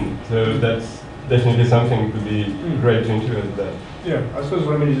pretty soon. So that's definitely something that could be great to integrate that. Yeah, I suppose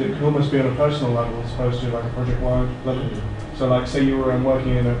what I mean is it could almost be on a personal level as opposed to like a project-wide level. So like say you were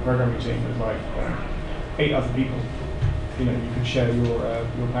working in a programming team with like 8 other people, you could share your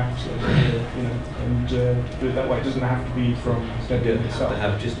package list, and do it that way. It doesn't have to be from Debian itself. You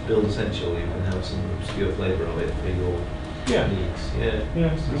have to just build essential. You can have some obscure flavour of it for your needs.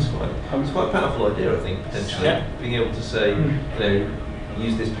 It's quite a powerful idea, I think, potentially. Being able to say,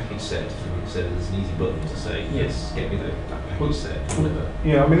 use this package set, and so there's an easy button to say, yes, get me that package set, or whatever.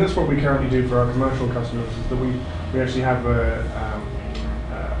 Yeah, I mean that's what we currently do for our commercial customers. Is that we actually have a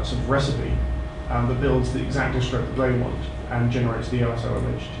sort of recipe that builds the exact distro that they want and generates the ISO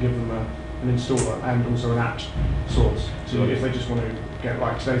image to give them an installer and also an apt source if they just want to get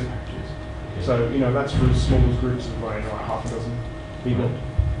like today's packages. So that's for as small as groups of like half a dozen people,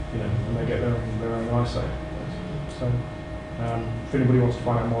 and they get their own ISO. So if anybody wants to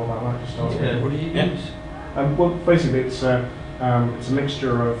find out more about that, just ask me. What do you use? Well, basically it's a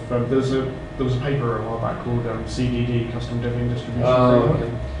mixture of there was a paper a while back called CDD, Custom Debian Distribution Framework.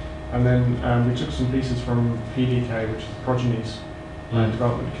 Okay. And then we took some pieces from PDK, which is Progeny's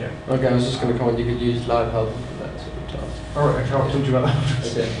development kit. Okay, I was just going to comment, you could use live help for that sort of task. Alright, okay, I'll talk to you about that.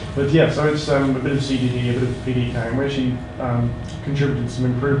 Okay. But yeah, so it's a bit of CDD, a bit of PDK, and we actually contributed some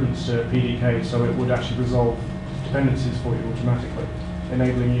improvements to PDK so it would actually resolve dependencies for you automatically,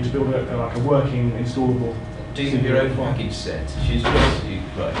 enabling you to build like a working, installable. Do you have your own package set?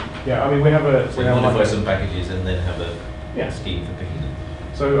 Right. Yeah, I mean we have a. So you modify some packages and then have a scheme for picking them.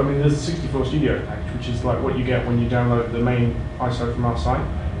 So I mean, there's a 64 Studio package, which is like what you get when you download the main ISO from our site.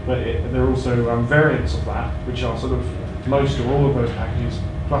 But there are also variants of that, which are sort of most or all of those packages,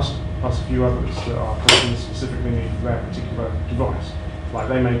 plus a few others that are customers specifically need for their particular device. Like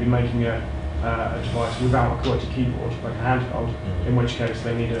they may be making a device without a QWERTY keyboard, like a handheld, in which case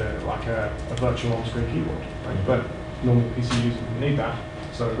they need a virtual on-screen keyboard. Right? But normal PC users will need that,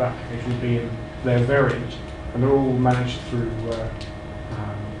 so that package will be in their variant, and they're all managed through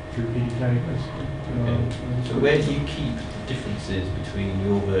PDK, basically. So where do you keep differences between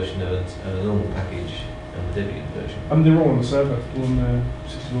your version of a normal package and the Debian version? They're all on the server, all on the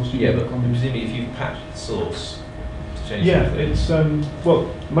 64 Studio. Yeah, but presumably if you've patched the source to change yeah, something. it's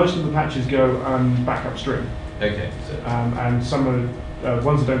well, most of the patches go back upstream. Okay, so And some of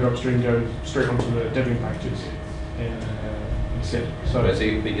ones that don't go upstream go straight onto the Debian packages instead. So,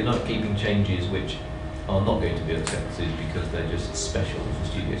 right, but you're not keeping changes which are not going to be accepted because they're just special for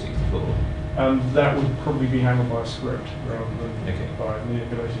Studio 64. that would probably be handled by a script rather than Okay. by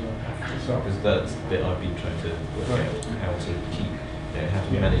manipulating the package itself. Because that's the bit I've been trying to work Right. out how to keep, how to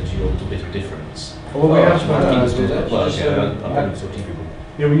Yeah. manage your little bit of difference. Well, we have Well, to, I'm going to sort of people.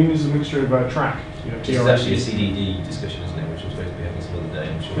 yeah, we use a mixture of track. This is actually a CDD discussion, isn't it? Which we're supposed to be having some other day,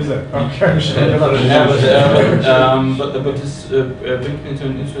 I'm sure. Is it? Okay. we should Yeah, have that. But this brings me to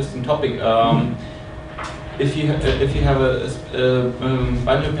an interesting topic. If you have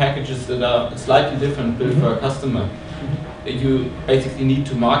binary packages that are slightly different built for a customer, you basically need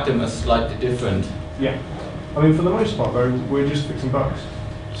to mark them as slightly different. Yeah. I mean, for the most part, though, we're just fixing bugs.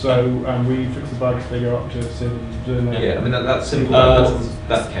 So we fix the bugs, they go up to SID and do it. Yeah, I mean that's simple.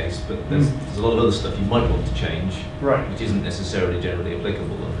 That's the case, but there's a lot of other stuff you might want to change, right, which isn't necessarily generally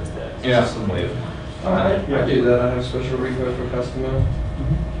applicable. There's Yeah. some way of. I do that. I have special repo for customer,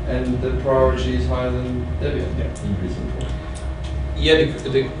 and the priority is higher than Debian. Yeah,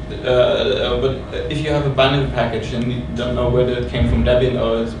 but if you have a binary package and you don't know whether it came from Debian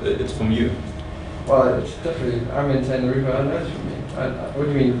or it's from you. Well, it's definitely, I maintain the repo, I know it's from me. What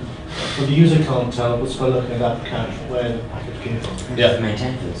do you mean? Well, the user can't tell, but by looking at that cache where the package came from. Yeah.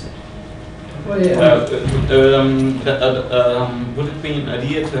 Maintain it. Well, yeah. Would it be an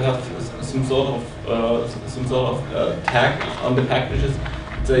idea to have some sort of tag on the packages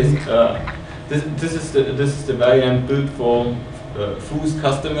that says this is the variant built for FOOS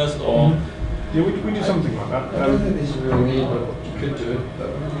customers or? Yeah, we do something like that. I don't think this is really neat, but you could do it. But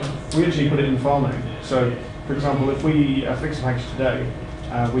We actually put it in file name. So, for example, if we fix a package today,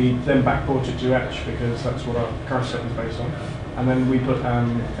 we then backport it to Etch because that's what our current set is based on. And then we put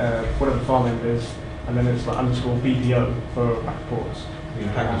whatever the file name is, and then it's like underscore BPO for backports.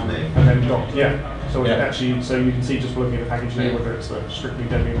 Package name. And then dot, yeah. So Yeah. it actually, so you can see just looking at the package name whether it's the strictly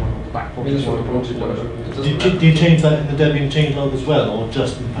Debian one or the backport. I mean, it's one what or wanted, whatever. Do you change that in the Debian changelog as well, or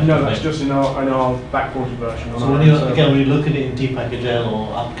just in package No, that's name? just in our backported version. So when when you look at it in dpackagel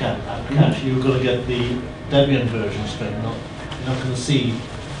or appcache, you're going to get the Debian version straight. You're not going to see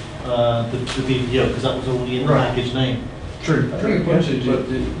the BPO because that was already in the Right. package name. True. I think a bunch of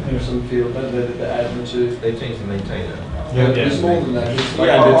have some field, don't they, that they add them to. They changed the maintainer. It's more than that. It's like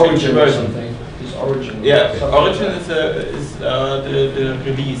Yeah, they changed the origin or version. something. It's origin. Yeah, Something origin like is the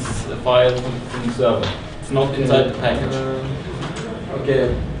release file from the server. It's not inside the package. Okay,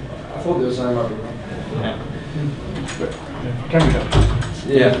 I thought they were saying about it. Yeah. Can be done.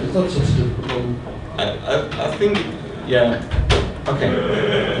 Yeah, it's not such a difficult problem. I think, yeah. Okay.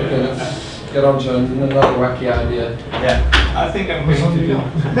 Okay, let's get on to another wacky idea. Yeah, I think I'm going to do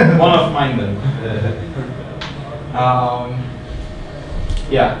one of mine then.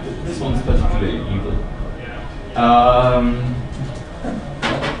 Yeah, this one's particularly evil.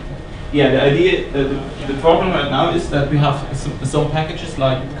 Yeah, the idea, the problem right now is that we have some packages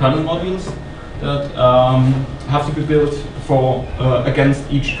like kernel modules that have to be built for against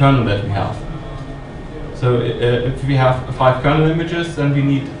each kernel that we have. So if we have 5 kernel images, then we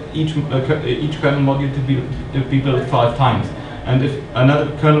need each kernel module to be built 5 times. And if another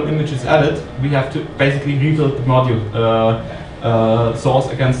kernel image is added, we have to basically rebuild the module source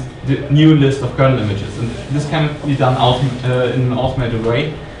against the new list of kernel images. And this can be done in an automated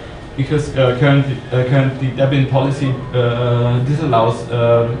way, because currently Debian policy disallows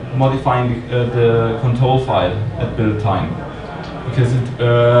modifying the control file at build time, because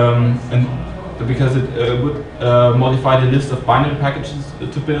it would modify the list of binary packages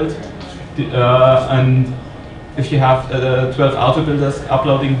to build, and if you have 12 auto builders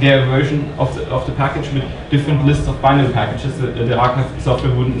uploading their version of the package with different lists of binary packages, the archive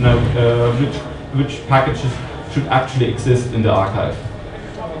software wouldn't know which packages should actually exist in the archive.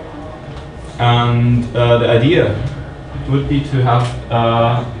 And the idea would be to have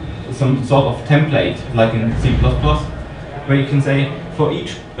some sort of template, like in C++, where you can say for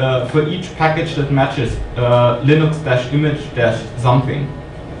each package that matches Linux-image-something,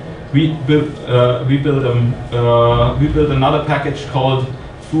 we build another package called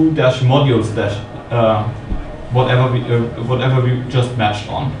foo-modules whatever we just matched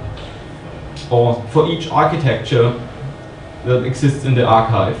on. Or for each architecture that exists in the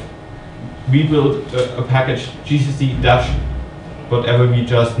archive, we build a package gcc-whatever we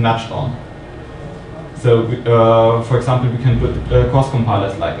just matched on. So, for example, we can put cross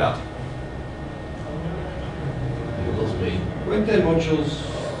compilers like that. weren't there modules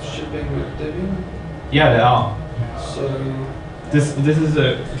shipping with Debian? Yeah, there are. So This is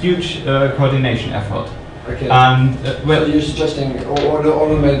a huge coordination effort. okay. And well, so you're suggesting an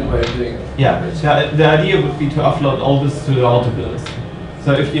automated way of doing it? yeah, the idea would be to upload all this to the auto builders.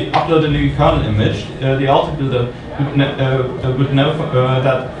 So if you upload a new kernel image, the auto builder would know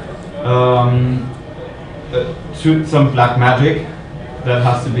that through some black magic that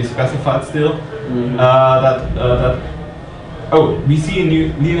has to be specified still, that oh, we see a new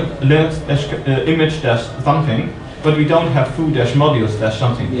Linux image dash something, but we don't have foo dash modules dash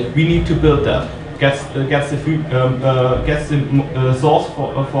something. Yeah. We need to build that. Gets the source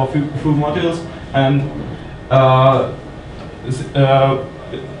for foo modules, and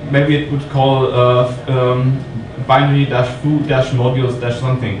maybe it would call binary dash foo dash modules dash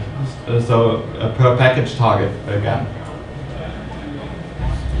something. So per package target again.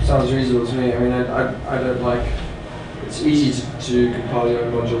 Sounds reasonable to me. I mean, I don't like. It's easy to compile your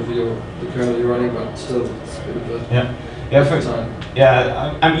own module for the kernel you're running, but still, it's a bit of a time.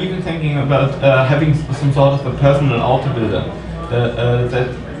 Yeah, I'm even thinking about having some sort of a personal auto builder that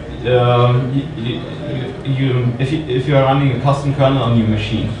if you are running a custom kernel on your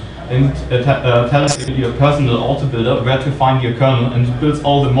machine, then tell your personal auto builder where to find your kernel, and it builds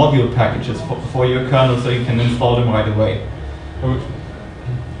all the module packages for your kernel so you can install them right away.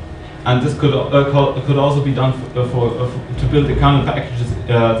 And this could also be done to build the kernel packages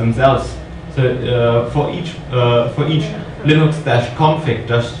themselves. So for each Linux-config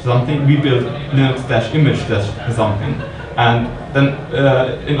dash something, we build Linux-image dash something. And then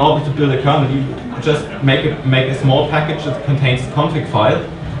in order to build a kernel, you just make a small package that contains the config file,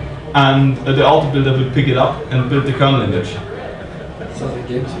 and the auto builder will pick it up and build the kernel image. Sounds like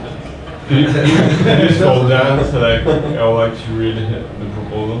game too. You scroll down, so like, I would like to read the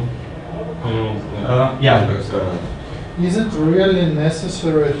proposal. Yeah. Is it really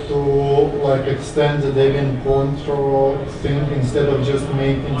necessary to like extend the Debian control thing instead of just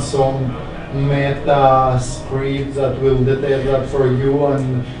making some meta script that will detect that for you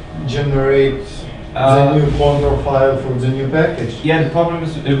and generate the new control file for the new package? Yeah, the problem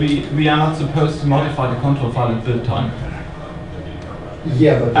is we are not supposed to modify the control file at build time.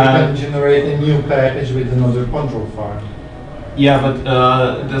 Yeah, but you can generate a new package with another control file. Yeah, but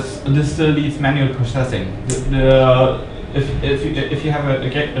this still needs manual processing. If you have a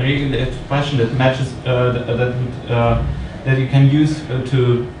regular expression that matches that you can use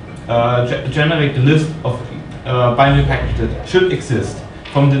to generate the list of binary packages that should exist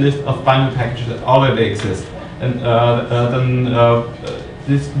from the list of binary packages that already exist, and then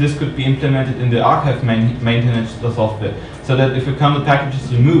this could be implemented in the archive maintenance software, so that if a kernel package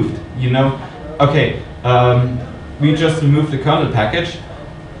is removed, you know, okay. We just removed the kernel package,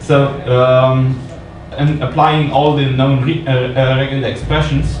 so and applying all the known regular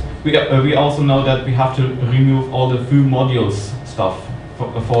expressions, we also know that we have to remove all the foo modules stuff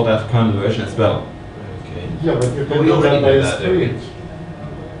for that kernel version as well. Okay. Yeah, but you we already know that, don't we?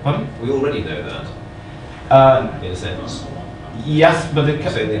 Pardon? We already know that, in a sense. Yes, but it so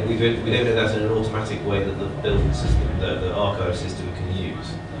we don't know that in an automatic way that the build system, the archive system can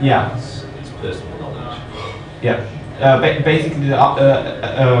use. Yeah. It's personal knowledge. Yeah, basically,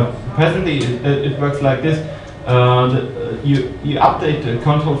 presently it works like this. You update the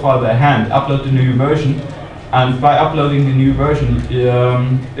control file by hand, upload the new version, and by uploading the new version,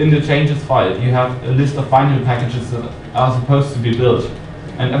 in the changes file, you have a list of binary packages that are supposed to be built.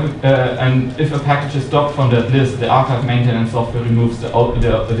 And if a package is stopped from that list, the archive maintenance software removes the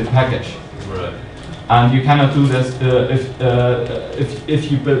package. Right. And you cannot do this if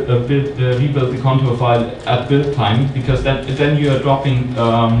you rebuild the control file at build time, because then you are dropping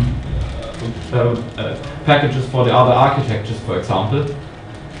packages for the other architectures, for example,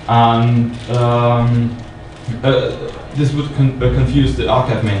 and this would confuse the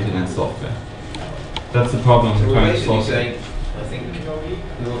archive maintenance software. That's the problem. So we're basically saying, I think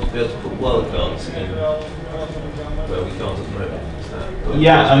we want to be able to put wildcards in where we can't at the moment.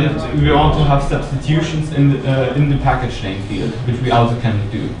 Yeah, and we want to have substitutions in the package name field, which we also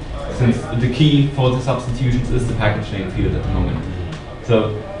cannot do, since the key for the substitutions is the package name field at the moment.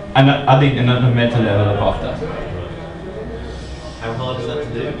 So, and I think another meta level above that. How hard is that to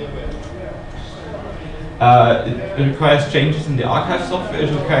do? It requires changes in the archive software,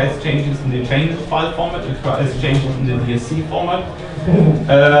 it requires changes in the changes file format, it requires changes in the DSC format.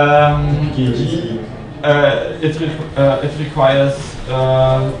 It requires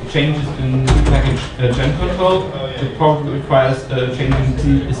changes in package gen control. It probably requires changes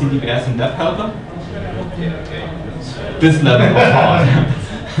in CDBS and DebHelper. Okay. This level of hard.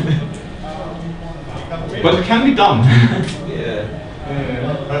 But it can be done. Yeah.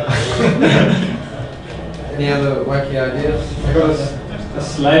 Any other wacky ideas? I got a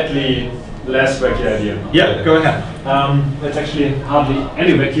slightly less wacky idea. Yeah, go ahead. It's actually hardly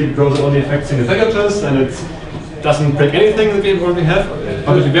any wacky because it only affects single packages and it doesn't break anything that we already have.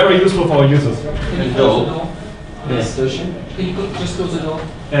 But it's very useful for our users. Can you close the door? Yes. Can you just close the door?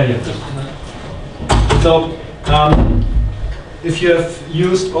 Yeah. So, if you have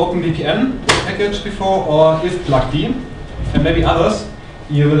used OpenVPN package before or if plugged in, and maybe others,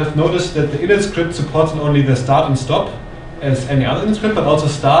 you will have noticed that the init script supports not only the start and stop as any other init script, but also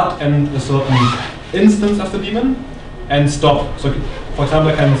start and a certain instance of the daemon and stop. So, for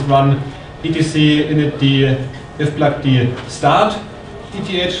example, I can run etc init d if plugged d start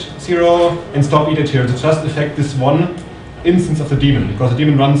eth0 and stop eth0 to just affect this one instance of the daemon, because the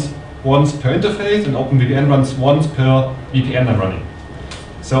daemon runs once per interface and OpenVPN runs once per VPN I'm running.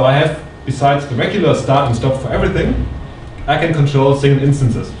 So I have, besides the regular start and stop for everything, I can control single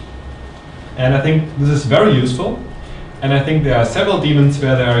instances. And I think this is very useful. And I think there are several daemons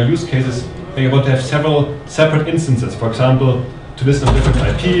where there are use cases where you want to have several separate instances. For example, to listen on different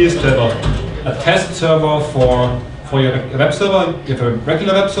IPs, to have a test server for your web server. You have a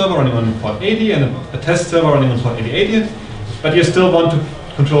regular web server running on port 80 and a test server running on port 8080. But you still want to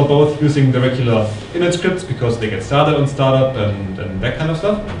control both using the regular init scripts because they get started on startup and that kind of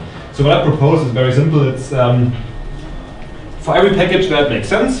stuff. So what I propose is very simple. It's for every package where it makes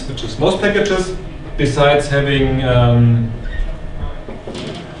sense, which is most packages, besides having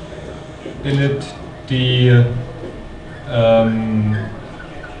init the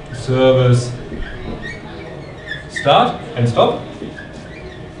service start and stop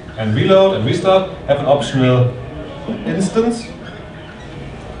and reload and restart, have an optional instance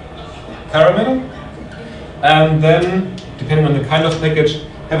parameter, and then depending on the kind of package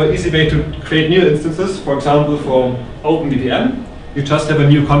have an easy way to create new instances. For example, for OpenVPN you just have a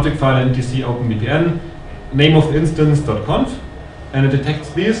new config file in etc OpenVPN, name of the instance .conf, and it detects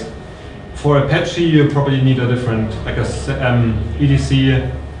these. For Apache you probably need a different, like a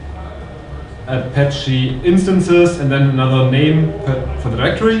etc Apache instances and then another name for the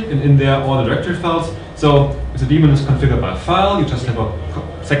directory, and in there all the directory files. So if the daemon is configured by a file, you just have a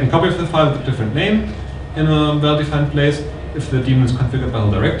second copy of the file with a different name in a well-defined place. If the daemon is configured by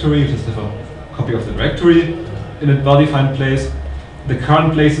a directory, you just have a copy of the directory in a well-defined place. The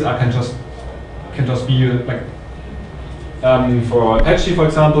current places can just be like for Apache, for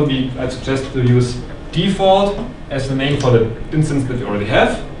example, I suggest to use default as the name for the instance that you already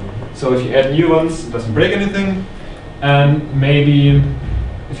have. So if you add new ones, it doesn't break anything. And maybe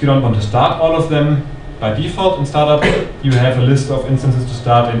if you don't want to start all of them by default in startup, you have a list of instances to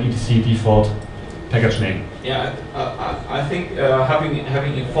start in etc default package name. Yeah, I think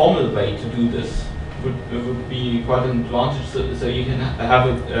having a formal way to do this would be quite an advantage. So you can have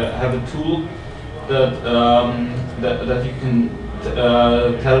a tool that you can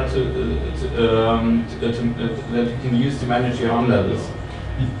tell that you can use to manage your own levels.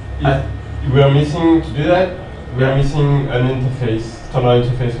 We are missing, to do that, we are missing an interface, standard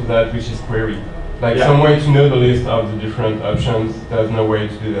interface for that, which is query. Like some way to know the list of the different options. There's no way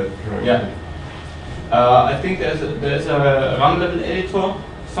to do that currently. Yeah. I think there's a run level editor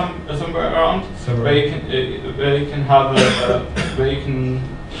somewhere around where you can have where you can,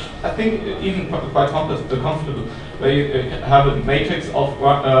 I think even quite comfortable, where you have a matrix of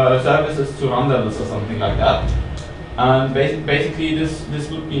services to run levels or something like that. And basically this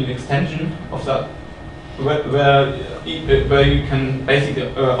would be an extension of that, where you can basically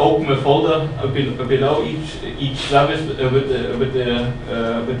open a folder below each service with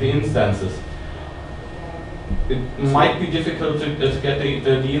the instances. It might be difficult to get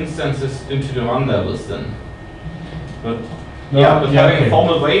the instances into the run levels then, but having a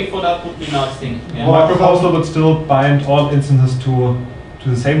formal way for that would be a nice thing. Yeah. My proposal would still bind all instances to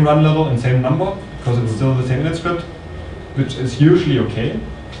the same run level and same number, because it's still the same init script, which is usually okay,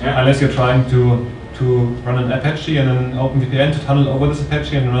 unless you're trying to run an Apache and an OpenVPN to tunnel over this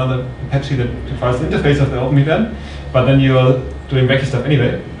Apache and another Apache that requires the interface of the OpenVPN, but then you're doing wacky stuff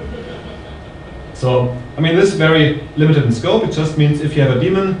anyway. So, I mean, this is very limited in scope. It just means if you have a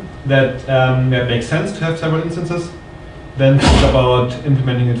daemon that makes sense to have several instances, then think about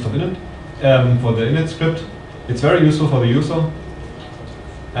implementing it for the init script. It's very useful for the user,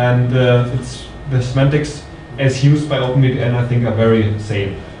 and it's the semantics as used by OpenVPN, I think, are very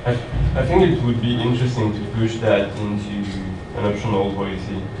same. I think it would be interesting to push that into an optional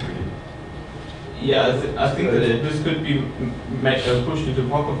policy. Yeah, I think that this could be pushed into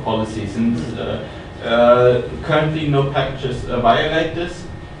proper policy, since currently no packages violate this.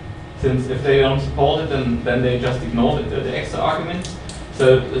 Since if they don't support it, then they just ignore the extra arguments.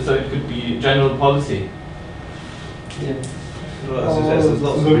 So it could be general policy. Well, as I said, there's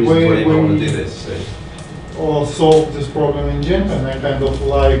lots of reasons why you want to do this. So. Or solve this problem in Django, and I kind of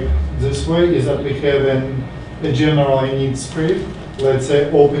like this way is that we have a general init script. Let's say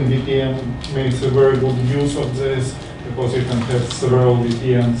OpenVPN makes a very good use of this because you can have several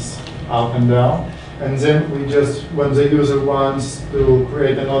VPNs up and down. And then we just, when the user wants to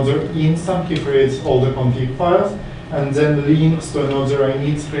create another instance, he creates all the config files and then links to another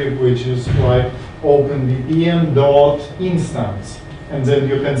init script, which is like OpenVPN.instance. And then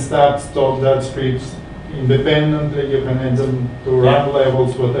you can stop that script independently, you can add them to run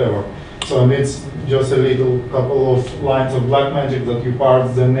levels, whatever. So it's just a little couple of lines of black magic that you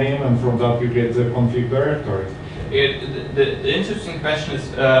parse the name, and from that you get the config directory. The interesting question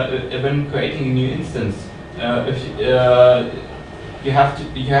is when creating a new instance, if you have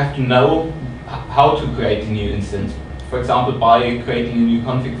to know how to create a new instance. For example, by creating a new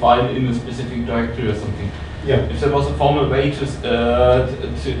config file in a specific directory or something. Yeah. If there was a formal way to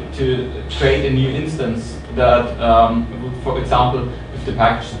create a new instance that, for example, if the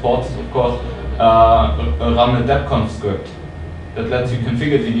package supports, of course, run a DebConf script that lets you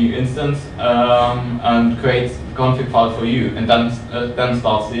configure the new instance and creates the config file for you, and then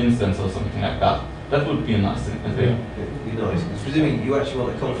starts the instance or something like that. That would be a nice thing. It would be nice, because presuming you actually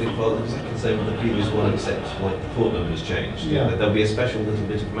want a config file that's exactly the same as the previous one, except like the port number has changed. Yeah. There'll be a special little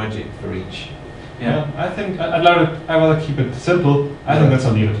bit of magic for each. Yeah, I think I'd rather keep it simple. I think that's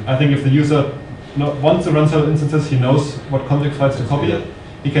unneeded. I think if the user wants to run several instances, he knows what config files to copy.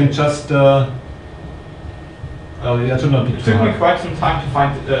 He can just. Well, yeah, should not be it took me quite some time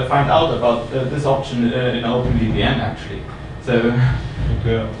to find out about this option in OpenVPN actually. So.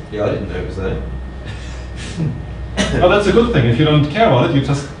 Yeah, I didn't know it was there. Oh, that's a good thing. If you don't care about it, it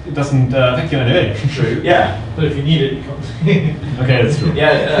doesn't affect you in any way. True. Yeah. But if you need it, you can't. Okay, that's true.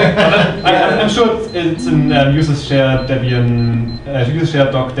 Yeah. I'm sure it's in users share Debian, users share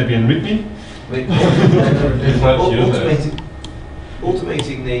doc Debian README.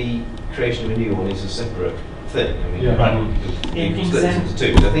 Automating the creation of a new one is a separate thing. I mean, right. You can split it into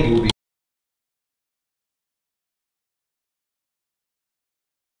two. So I think it will be.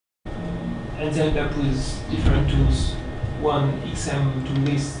 And then up with different tools. One XM to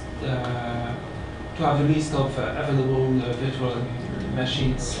list to have a list of available virtual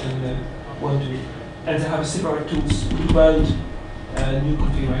machines, and one to, and they have separate tools to build new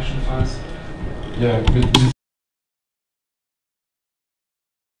configuration files. Yeah.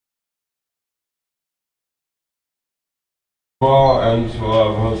 And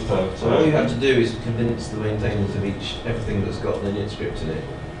for stuff. So all you have to do is convince the maintainers of everything that's got an init script in it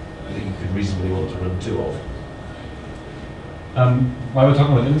that you could reasonably want to run two of. While we're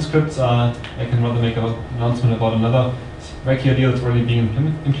talking about init scripts, I can rather make an announcement about another Wacky idea that's already being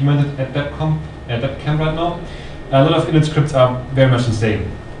implemented at DebConf right now. A lot of init scripts are very much the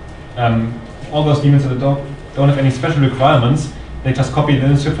same. All those daemons that don't have any special requirements, they just copy the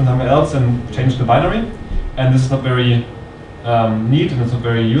init script from somewhere else and change the binary. And this is not very neat, and it's not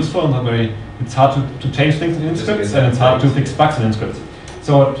very useful, and it's hard to change things in init scripts, and it's hard to fix bugs in init scripts.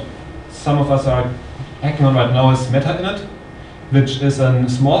 So what some of us are hacking on right now is meta-init, which is a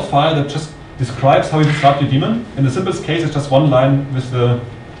small file that just describes how you start your daemon. In the simplest case, it's just one line with the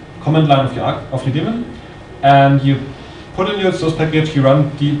command line of your daemon, and you put in your source package, you run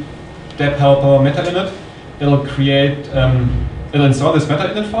the deb helper meta-init. It'll install this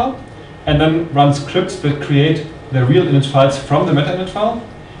meta-init file, and then run scripts that create the real init files from the meta-init file,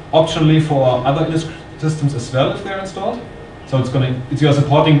 optionally for other init systems as well if they're installed. So you are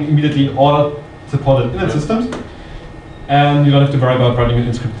supporting immediately all supported init systems, and you don't have to worry about running an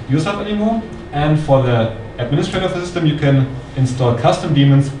init script yourself anymore. And for the administrator of the system, you can install custom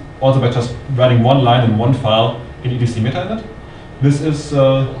daemons also by just running one line in one file in etc meta-init. This is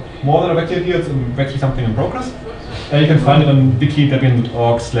more than a Wacky idea, it's actually something in progress. You can find it on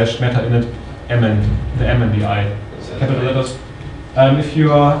wiki.debian.org/meta-init, the M and the I, capital letters. If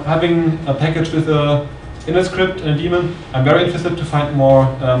you are having a package with a init script and a daemon, I'm very interested to find more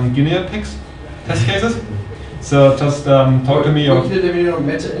Guinea pigs test cases. So just talk to me. What did they mean on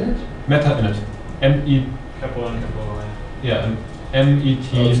meta-init? Meta-init. M-E... Capital N, capital I. Yeah,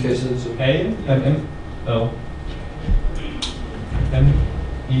 M-E-T-A... M-O...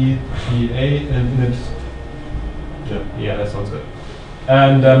 M-E-T-A and init. Yeah, that sounds good.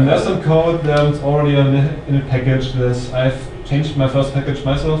 And there's some code that's already in a package. I've changed my first package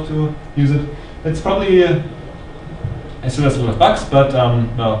myself to use it. It's probably it still has a lot of bugs, but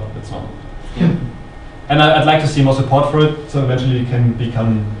well, it's normal. Yeah. And I'd like to see more support for it, so eventually it can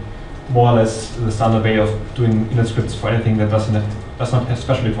become more or less the standard way of doing init scripts for anything that does not have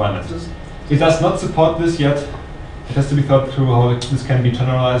special requirements. It does not support this yet. It has to be thought through how this can be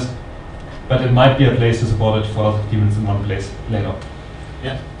generalized, but it might be a place to support it for other demons in one place later.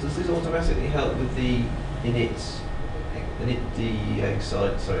 Yeah. Does this automatically help with the init inetd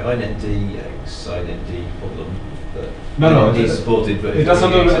problem that No, is supported, but it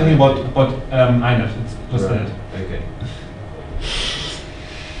doesn't know anything about inet. It's just right. init. Okay.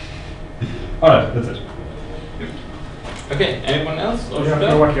 All right, that's it. Okay, anyone else? Or Yeah, should I've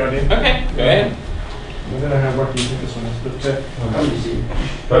got a I? wacky idea. Okay, go ahead. I don't know how wacky you think this one is, but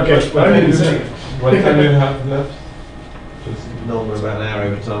But okay. what I time didn't is say it? it. What time do you have left? Just No, we're about an hour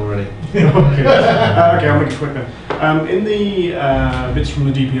over time already. Okay. Okay, I'll make it quick then. In the bits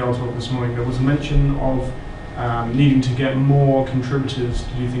from the DPL talk this morning, there was a mention of needing to get more contributors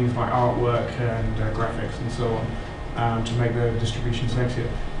to do things like artwork and graphics and so on to make the distribution sexier.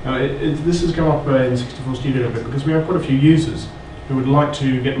 Now, this has come up in 64 Studio a bit because we have quite a few users who would like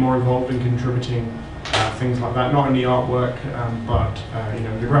to get more involved in contributing things like that, not only artwork, but you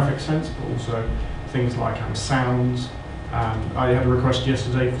know, in the graphic sense, but also things like sounds. I had a request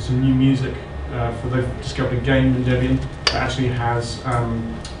yesterday for some new music, for they've discovered a game in Debian that actually has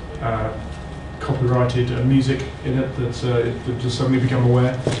copyrighted music in it that just suddenly become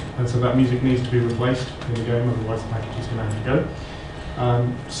aware, and so that music needs to be replaced in the game, otherwise the package is going to have to go.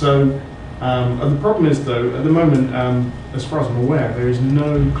 The problem is though, at the moment, as far as I'm aware, there is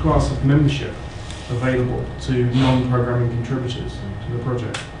no class of membership available to non-programming contributors to the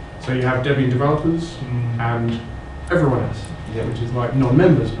project. So you have Debian developers and everyone else, which is like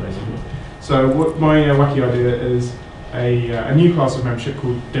non-members basically. So what my wacky idea is a new class of membership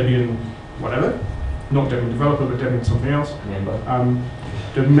called Debian whatever, not Debian developer, but Debian something else.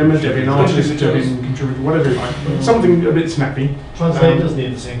 Debian member, Debian artist, Debian contributor, whatever you like. Something a bit snappy. Translators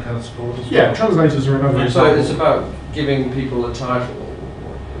need the same kind of support as well. Yeah, translators are another So example. it's about giving people a title.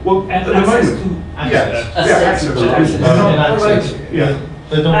 Well, And at the access moment, to access. Yeah.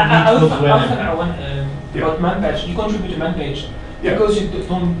 They don't I need to also go to I want about man page. You contribute to man page because you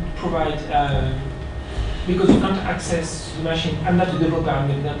don't provide because you can't access the machine. I'm not a developer.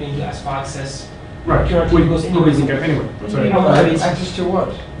 I'm not going to ask for access. Right. Currently, because We can get anyway. So Access to what?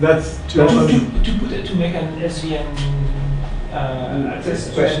 to make an SVN access.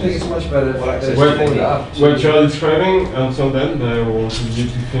 But I think it's much better if they Well, forward it up to- what you're describing, until then, I wanted you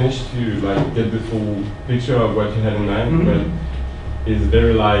to finish to like get the full picture of what you had in mind, but it's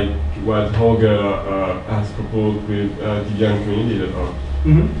very like what Holger has proposed with DebianCommunity.org.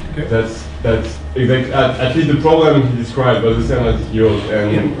 Okay. That's exactly at least the problem he described was the same as yours,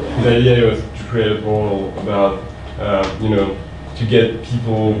 and his idea was to create a portal about you know, to get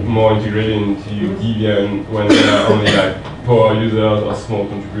people more integrated into Debian when they are only like power users or small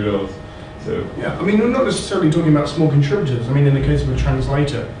contributors. So yeah, I mean, we're not necessarily talking about small contributors. I mean, in the case of a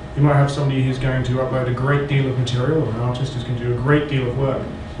translator, you might have somebody who's going to upload a great deal of material, or an artist who's going to do a great deal of work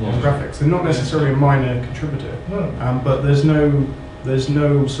on graphics. They're not necessarily a minor contributor, but there's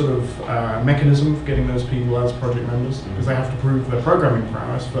no sort of mechanism for getting those people as project members because they have to prove their programming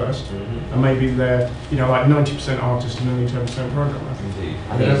prowess first, and maybe they're, you know, like 90% artist and only 10% programmer. Indeed.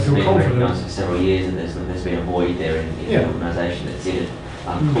 I They think don't it's feel been confident. recognised for several years that there's been a void there in the organisation that's either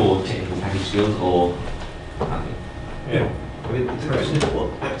core technical package skills or nothing. Yeah. I mean, the question is what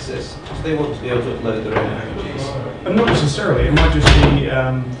access? Do they want to be able to upload their own packages? And not necessarily. It might just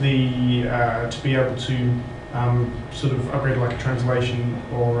be to be able to sort of upgrade like a translation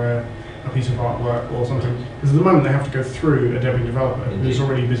or a piece of artwork or something. Because at the moment they have to go through a Debian developer who's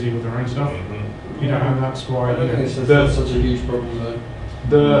already busy with their own stuff. You know, and that's why. I don't think it's not such a huge problem though.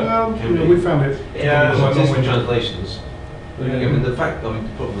 You know, we found it. Yeah, quite it is long for way. translations. I mean, the fact, I mean,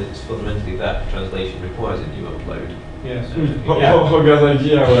 the problem is fundamentally that translation requires a new upload. Yes. Holger's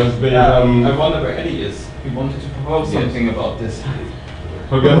idea was based on. I wonder where Eddie is. He wanted to propose something about this.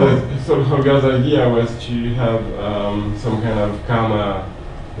 Holger's idea was to have some kind of karma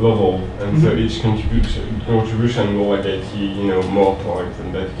level, and so each contribution will get you know, more points,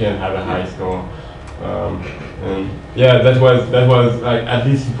 and that you can have a high score. And yeah, that was like, at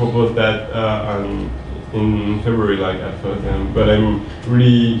least he proposed that in February, like at first, but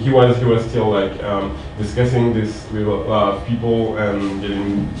he was still like discussing this with a lot of people and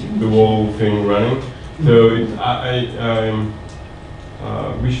getting the whole thing running. So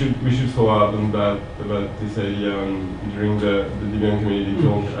we should follow up on that about this idea during the Debian community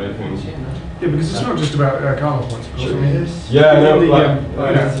talk, I think. Yeah, because it's not just about karma points, of course. I mean, yeah, no,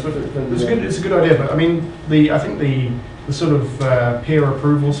 it's a good idea, but I mean, I think the sort of peer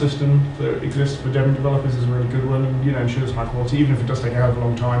approval system that exists for Debian developers is a really good one, and you know, ensures high quality, even if it does take a hell of a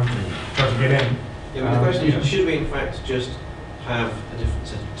long time to try to get in. Yeah, but the question is, should we in fact just have a different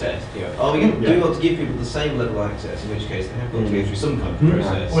set of tests? You know, are we going do we want to give people the same level of access? In which case, they have got to go through some kind of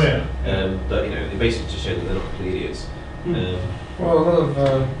process. Oh, yeah. But you know, they basically just show that they're not complete idiots. Well, a lot of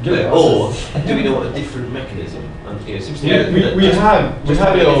or do we want a different mechanism? And, you know, it seems to me that we have it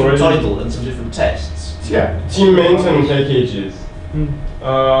different already. title and some different tests. Yeah, team maintenance packages.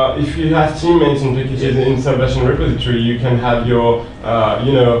 If you have team maintenance packages in Salvation repository, you can have your,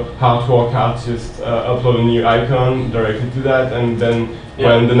 you know, hardware artist upload a new icon directly to that, and then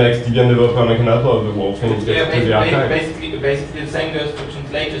when the next Debian developer can upload the whole thing, it gets to the archive. Basically, the same goes for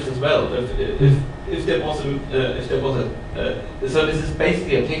translators as well. If there was a so this is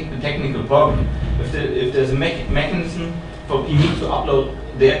basically a technical problem. If there's a mechanism for people to upload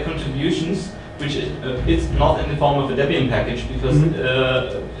their contributions, which is it's not in the form of a Debian package because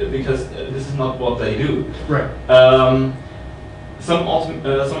this is not what they do. Right. Some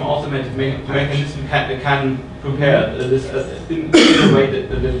automated mechanism can prepare this in a way that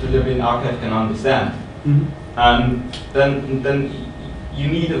the Debian archive can understand, and then you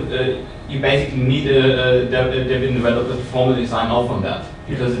need you basically need a Debian developer to formally sign off on that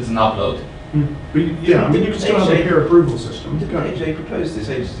because it's an upload. But yeah, I mean, you can still have a peer approval system. Didn't AJ propose this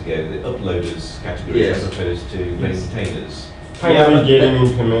ages ago, the uploaders categories as opposed to maintainers? Finally getting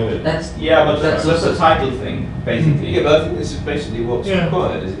implemented. That's a title thing, basically. Yeah, but I think this is basically what's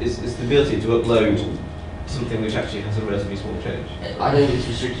required, is the ability to upload something which actually has a relatively small change. I don't think it's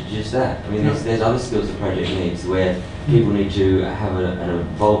restricted to just that. I mean, there's other skills the project needs where people need to have an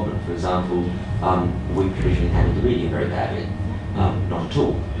involvement. For example, we traditionally handle the reading very badly, not at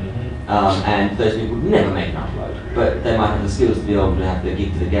all. And those people would never make an upload, but they might have the skills to be able to have the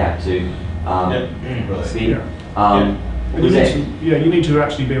give to the gap to speed. You need to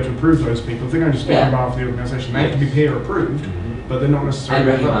actually be able to approve those people. If they're going to speak on behalf of the organisation, they have to be peer approved, but they're not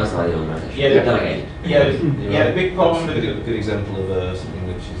necessarily and recognised by the organisation. Delegated. The big problem with a good example of something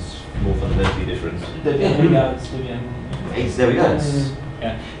which is more fundamentally different. There we go.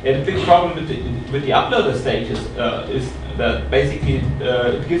 The big problem with the uploader stages is that basically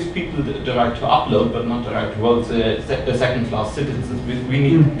it gives people the right to upload, but not the right to vote. The second-class citizens. We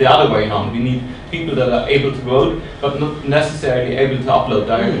need the other way around. We need people that are able to vote, but not necessarily able to upload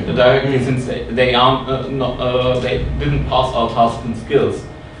directly, since they aren't they didn't pass our tasks and skills.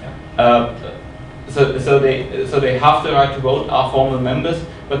 So they have the right to vote, are formal members,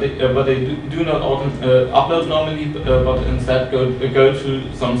 but they do not upload normally, but instead go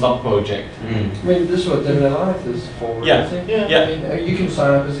to some sub-project. I mean, this is what Debian Live is for, isn't it? I mean, you can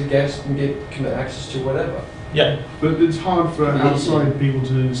sign up as a guest and get access to whatever. Yeah, but it's hard for outside people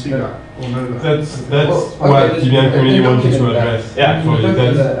to see that or know that. That's what Debian community wanted to address. I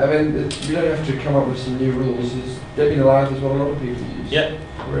mean, you don't have to come up with some new rules. Debian Live is what a lot of people use. Yeah.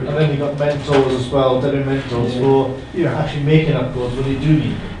 And then you've got mentors as well, Debian mentors for actually making up codes when you do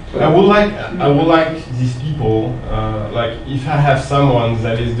need them. I would like these people, like if I have someone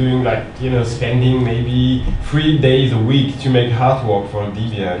that is doing spending maybe 3 days a week to make hard work for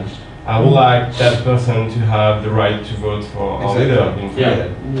Debian, I would like that person to have the right to vote for our leader in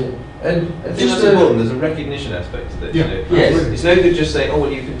Debian. And I think that's important. There's a recognition aspect to this. You know? It's no good just saying, "Oh,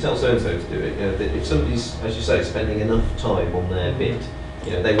 well, you can tell so and so to do it." You know, if somebody's, as you say, spending enough time on their bit,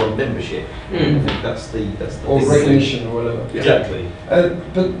 you know, they want membership. I think that's the or recognition or whatever. Exactly.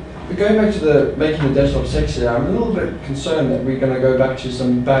 But going back to the making the desktop sexier, I'm a little bit concerned that we're going to go back to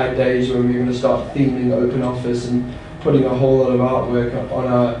some bad days when we're going to start theming OpenOffice and putting a whole lot of artwork up on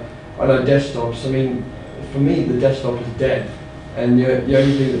our desktops. I mean, for me, the desktop is dead. And the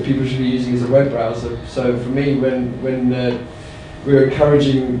only thing that people should be using is a web browser. So for me, when we're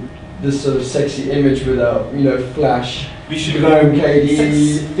encouraging this sort of sexy image with our Flash, GNOME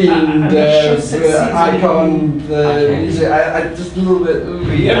KDE themed icon, I just a little bit.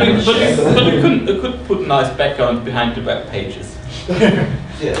 But it could put a nice background behind the web pages.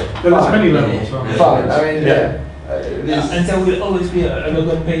 There's many levels. Fine. I mean, and there will always be a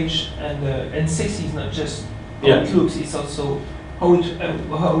login page, and sexy is not just how it looks; it's also how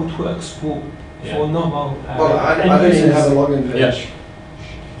it works for normal. Well, I don't even have a login page.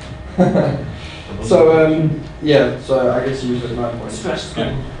 So I guess you said my point. So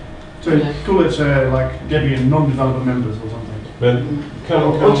call it like Debian non-developer members or something. But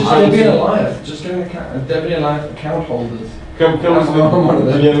or just Debian Alive, just getting Debian Alive account holders. Come to the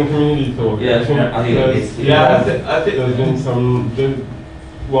Debian community talk. I think there's been some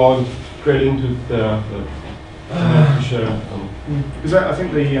creating to the Because I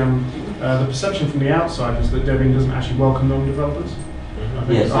think the perception from the outside is that Debian doesn't actually welcome non-developers.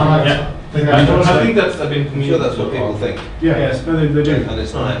 Yes. I think that's been I'm sure that's what people think. Yeah, yes, no, they do. And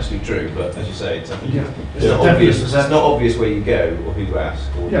it's not actually true, but as you say, it's, Yeah. it's not obvious. It's not obvious where you go or who to ask.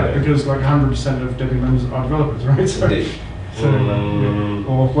 Or Yeah, because like 100% of Debian members are developers, right? So, Indeed.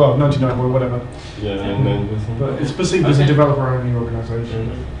 or well, 99 or whatever. Yeah, and But it's perceived as a developer-only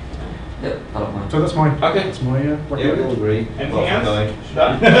organisation. Yep, I don't mind. So that's my Okay. that's my Yeah, we all agree. Anything Apart from else?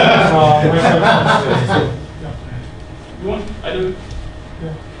 Guy. Done? You want? I do.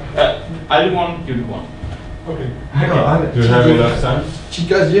 I do one. You do one. Okay. do you have enough time?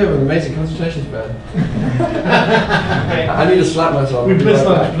 Guys, you have an amazing concentration span. Okay. I need to slap myself. We've missed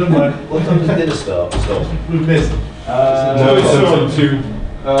that, don't worry. What time does dinner start? Stop. We've missed. No, it's until 2.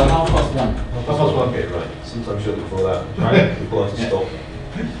 1:30. Okay, right. Sometimes shortly before that. Right. People have to stop.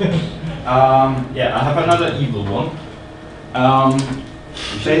 Yeah, I have another evil one.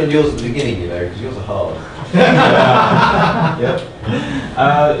 You should have done yours at the beginning, you know, because yours are hard. Yep.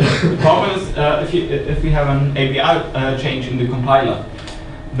 The problem is if we have an ABI change in the compiler,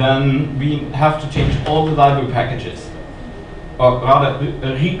 then we have to change all the library packages, or rather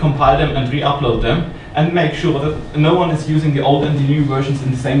recompile them and re-upload them, and make sure that no one is using the old and the new versions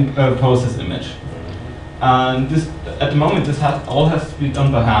in the same process image. And this, at the moment, this all has to be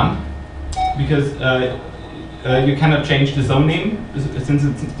done by hand, because you cannot change the zone name, since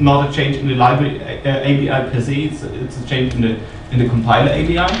it's not a change in the library ABI per se. It's a change in the compiler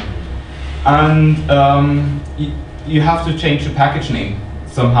ABI, and you have to change the package name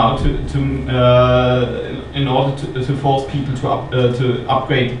somehow in order to force people to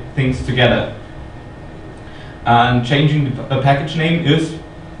upgrade things together. And changing the package name is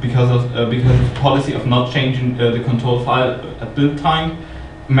because of the policy of not changing the control file at build time,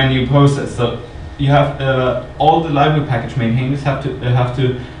 manual process. So you have all the library package maintainers have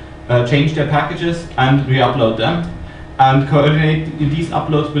to change their packages and re-upload them, and coordinate these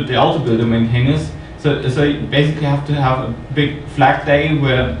uploads with the auto builder maintainers. So you basically have to have a big flag day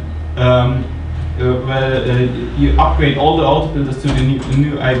where you upgrade all the auto builders to the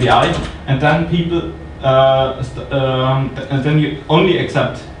new ABI, and then people and then you only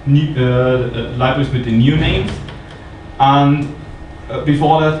accept new, libraries with the new names, and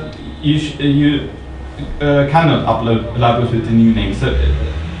before that you cannot upload libraries with the new names. So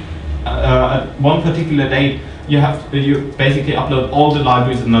at one particular date you basically upload all the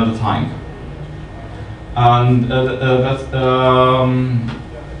libraries another time, and that's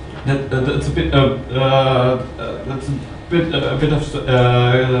a bit of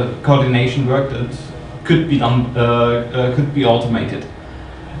coordination work that could be done, could be automated.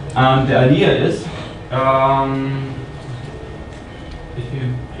 And the idea is,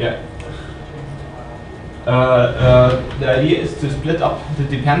 the idea is to split up the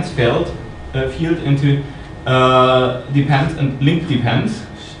depends field into depends and link depends.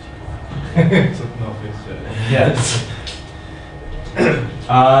 Yes.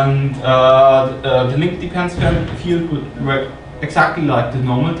 And the link depends field would work exactly like the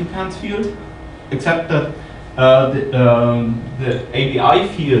normal depends field, except that the ABI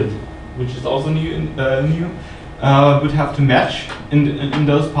field, which is also new, would have to match in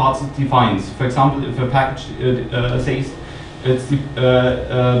those parts it defines. For example, if a package says it's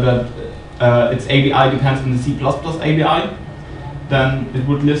that its ABI depends on the C++ ABI, then it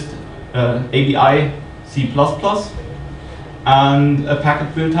would list ABI C++, and a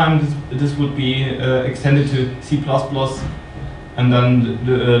packet build time this would be extended to C++, and then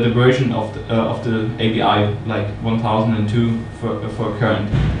the version of the ABI, like 1002 for current.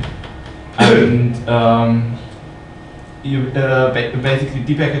 And you basically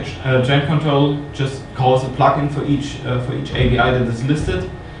depackage join control just calls a plugin for each ABI that is listed,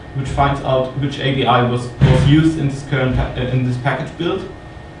 which finds out which ABI was used in this current in this package build,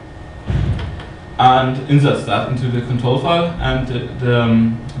 and inserts that into the control file, and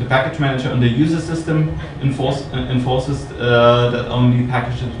the package manager on the user system enforces that only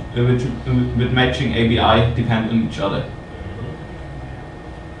packages with matching ABI depend on each other.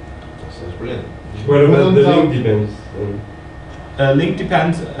 Sounds brilliant. What about the link depends? Link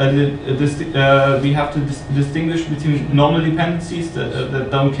depends. We have to distinguish between normal dependencies that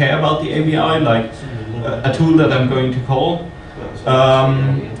don't care about the ABI, like a tool that I'm going to call,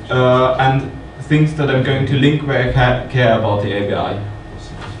 and things that I'm going to link where I care about the ABI.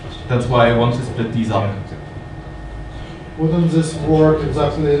 That's why I want to split these up. Wouldn't this work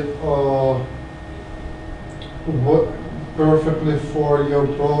exactly perfectly for your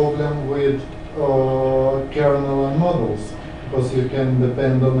problem with kernel and models? Because you can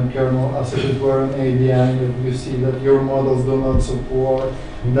depend on the kernel as if it were an ABI, and if you see that your models do not support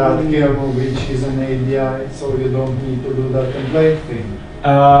that kernel which is an ABI, so you don't need to do that template thing.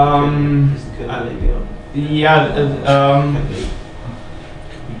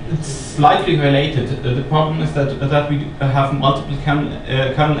 It's slightly related. The problem is that we have multiple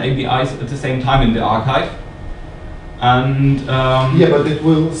kernel ABIs at the same time in the archive, and yeah, but it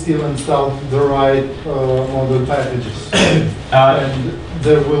will still install the right model packages, and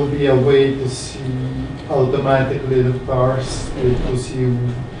there will be a way to see automatically the parse to see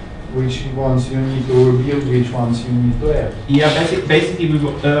which ones you need to review, which ones you need to add. Yeah, basically,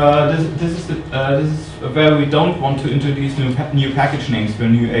 this is where we don't want to introduce new package names for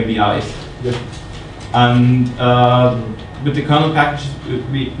new ABIs. Yep. And with the kernel packages,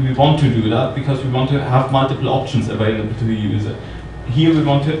 we want to do that because we want to have multiple options available to the user. Here we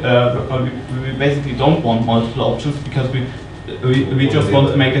want to, we basically don't want multiple options because we just want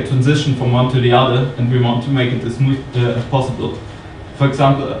to make a transition from one to the other, and we want to make it as smooth as possible. For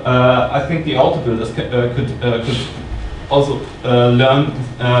example, I think the auto builders could also learn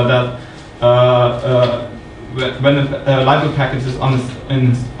that when a library package is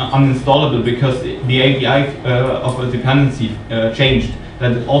uninstallable because the API of a dependency changed,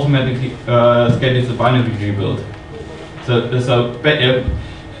 that it automatically schedules a binary rebuild. So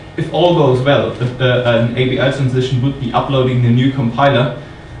if all goes well, an API transition would be uploading the new compiler,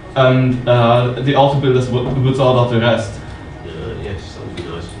 and the auto builders would sort out the rest.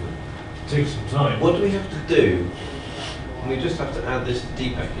 Takes some time. What do we have to do? We just have to add this D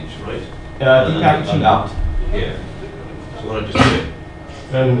package, right? D-package and apt. Yeah. So what I just do?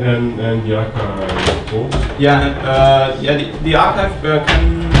 And the archive tools? Yeah, the archive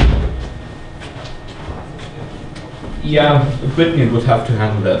can... Yeah, Britney would have to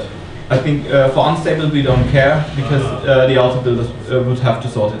handle that. I think for unstable we don't care because the auto builders would have to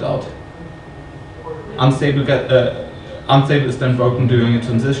sort it out. Unstable is then broken during a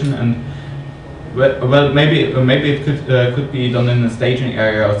transition, and well, maybe it could be done in a staging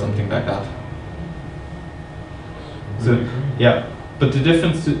area or something like that. So yeah, but the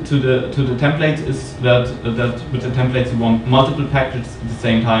difference to the templates is that with the templates you want multiple packages at the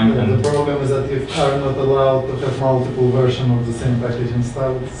same time. Yeah, and the problem is that you are not allowed to have multiple versions of the same package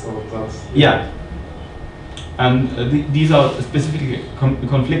installed. So that's yeah. And these are specifically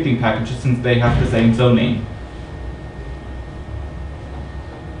conflicting packages since they have the same zone name.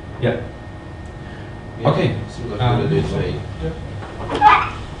 Yeah. Okay. Seems like a good idea to me.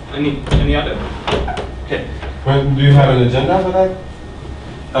 Any other? Okay. Well, do you have an agenda for that?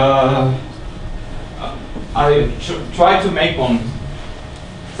 I tried to make one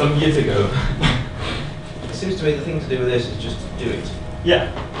some years ago. It seems to me the thing to do with this is just to do it.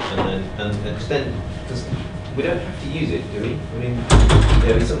 Yeah. And then extend, because we don't have to use it, do we? I mean,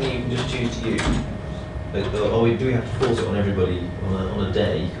 yeah, it's something you can just choose to use. Or do we have to force it on everybody on a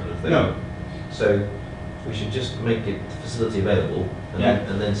day kind of thing? No. So we should just make the facility available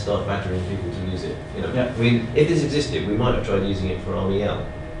and then start badgering people to use it. You know, Yeah. I mean, if this existed, we might have tried using it for REL.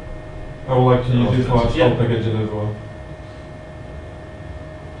 I would like to use it for shell packaging as well.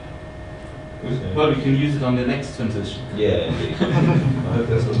 Well, we can use it on the next transition. Yeah, indeed. I hope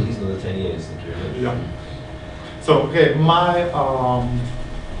that's at least another 10 years. Thank you very much. yeah. So okay, my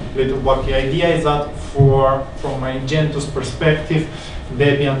little wacky idea is that from my Gentus perspective,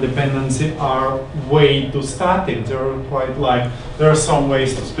 Debian dependencies are way too static. They're quite there are some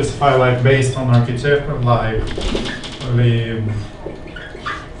ways to specify based on architecture, lib,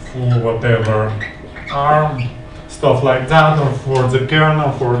 full whatever, ARM, stuff like that, or for the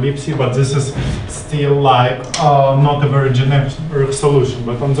kernel, for libc, but this is still not a very generic solution.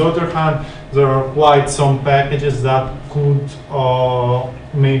 But on the other hand, there are quite some packages that could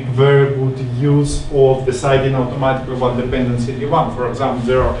make very good use of deciding automatically what dependency you want. For example,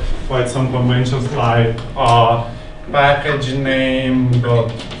 there are quite some conventions like package name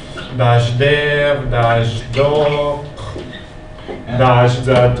 -dev -doc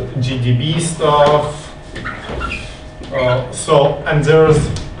that GDB stuff. And there's,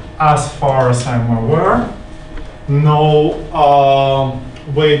 as far as I'm aware, no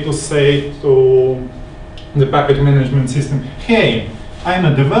way to say to the package management system, hey, I'm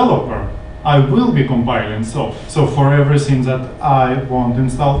a developer, I will be compiling. So for everything that I want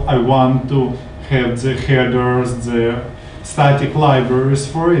installed, I want to have the headers, the static libraries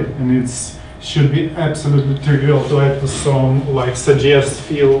for it, and it should be absolutely trivial to add to some suggest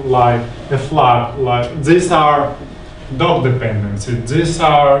field like a flag, these are doc dependencies, these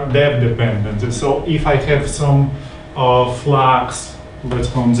are dev dependencies. So if I have some flags, let's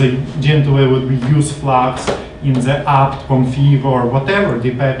call them, the gentle way would be use flags in the apt config or whatever,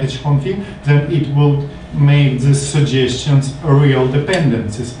 the package config, then it will make these suggestions real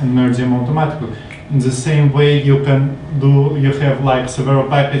dependencies and merge them automatically. In the same way, you have like several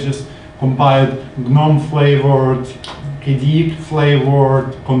packages compiled, GNOME flavored, KDE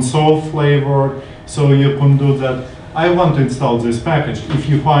flavored, console flavored, so you can do that. I want to install this package. If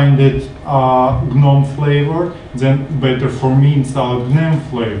you find it GNOME flavored, then better for me install GNOME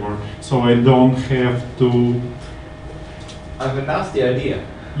flavor, so I don't have to. I have a nasty idea.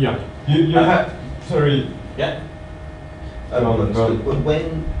 Yeah. You have, sorry. Yeah.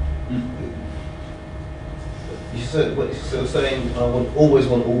 When you so saying I always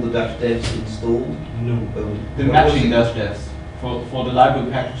want all the -devs installed. No. The matching -devs for the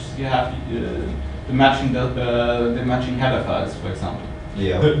library packages you have the matching header files, for example.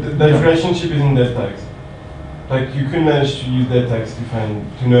 Yeah. The relationship is in dev tags. Like you could manage to use dev tags to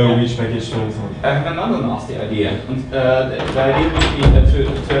know which package to install. I have another nasty idea. And, the idea would be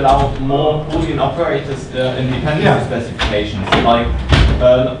to allow more Boolean operators in dependency specifications, like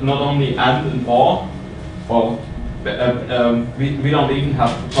not only and or we don't even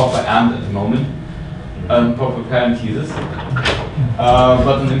have proper and at the moment, proper parentheses,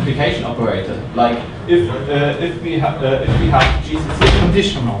 but an implication operator. Like if we have GCC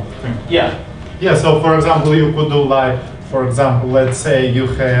Conditional thing. Yeah. Yeah, so for example, you could do like, for example, let's say you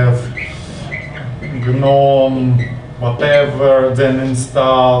have GNOME whatever, then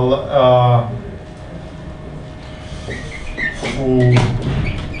install full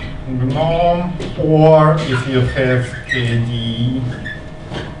GNOME, or if you have KDE,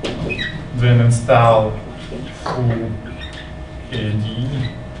 then install full KDE,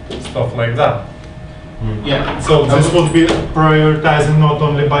 stuff like that. Yeah. So this would be prioritizing not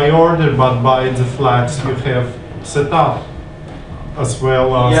only by order, but by the flags you have set up, as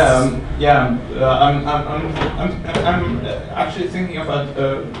well as. I'm actually thinking about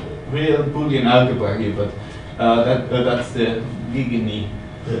real Boolean algebra here, but that's the Gigini.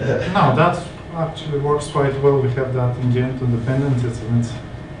 No, that actually works quite well. We have that in Gentoo dependencies, and it's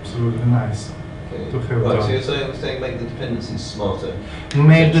absolutely nice to have Right, that. so you're saying make the dependencies smarter.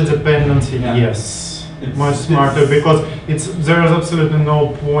 Make the dependency, yes. Much smarter, because there is absolutely no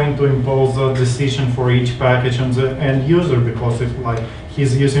point to impose a decision for each package on the end user, because if like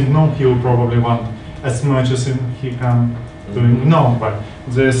he's using GNOME, he will probably want as much as he can doing GNOME. But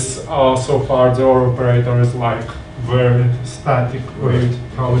this so far the OR operator is like very static with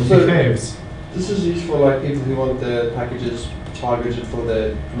how it behaves. This is useful like people who want the packages targeted for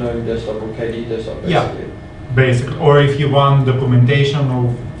the GNOME desktop or KDE desktop, basically. Yeah, basically. Or if you want documentation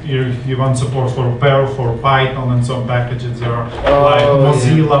of, if you want support for Perl, for Python, and some packages, there are like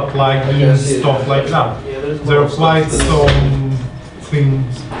Mozilla plugins, stuff like that. Yeah, there are quite some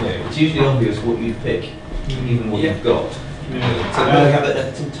things. Yeah, it's usually obvious what you pick, even what you've got. So we have an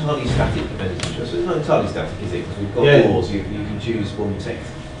entirely static dependency. So it's not entirely static, is it? Because we've got laws, you can choose one tech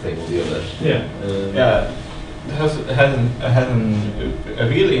thing or the other. It has a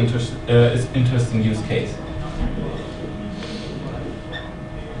really interesting use case.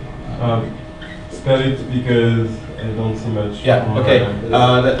 Spell it because I don't see much. Yeah. Okay.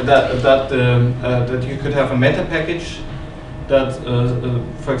 That you could have a meta package that,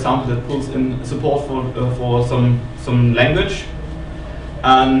 for example, that pulls in support for some language,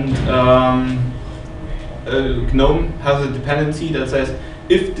 and GNOME has a dependency that says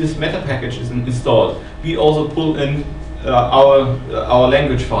if this meta package is installed, we also pull in our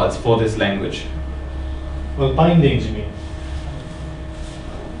language files for this language. Well, bindings, you mean?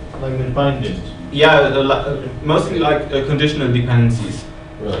 Language bindings? Yeah, mostly like conditional dependencies.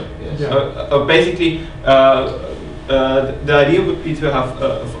 Right, yes. Basically, the idea would be to have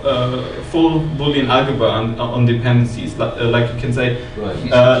a full Boolean algebra on dependencies. Like you can say,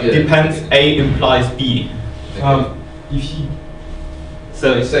 depends A implies B.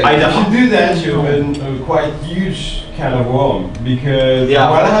 So either if you do that, you open a quite huge can of worms, because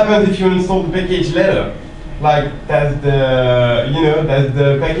what happens if you install the package later? Like that's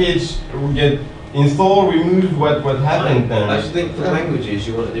the package will get installed, remove what happened then. I just think for languages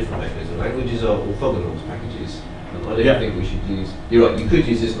you want a different mechanism. Languages are orthogonal to packages. And I don't think we should use. You're right. You could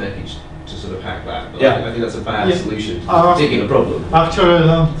use this package to sort of hack that. But I think that's a bad solution to taking a problem. Actually, I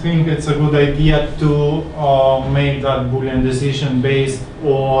don't think it's a good idea to make that Boolean decision based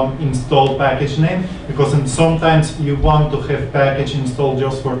on install package name, because sometimes you want to have package installed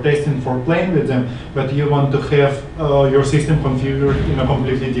just for testing, for playing with them, but you want to have your system configured in a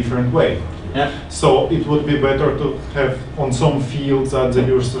completely different way. So it would be better to have on some fields that the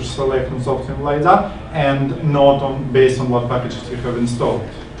user select and something like that, and not on based on what packages you have installed.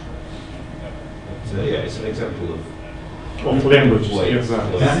 So it's an example of language.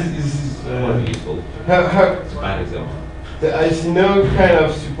 Exactly. This is quite useful. How it's a bad example. I see no kind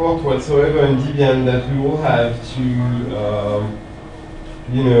of support whatsoever in Debian that we will have to,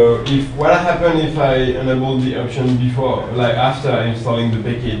 you know, if what happened if I enabled the option before, like after installing the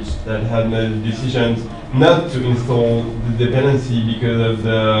package that had made decisions not to install the dependency because of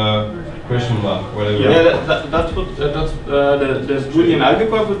the question mark, whatever. Yeah, that's what the Boolean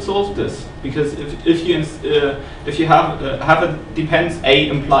algebra would solve this, because if you have a depends A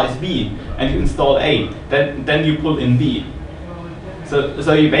implies B and you install A, then you pull in B.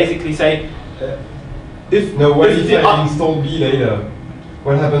 So you basically say if what if I install B later?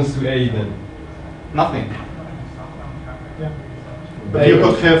 What happens to A then? Nothing. But you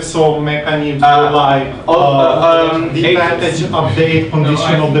could have some mechanisms like the package update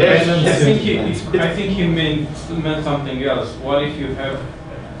conditional dependency. I think he meant something else. What if you have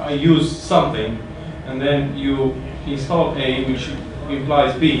use something and then you install A, which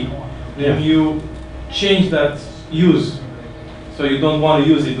implies B, then you change that use, so you don't want to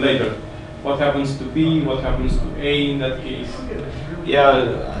use it later. What happens to B? What happens to A in that case?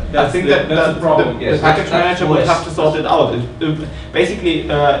 Yeah, I think that's the problem. The package manager would have to sort it out. Basically,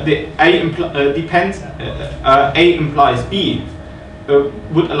 the A depends. A implies B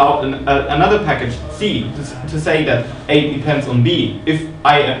would allow another package C to say that A depends on B. If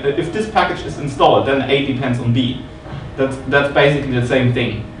this package is installed, then A depends on B. That's basically the same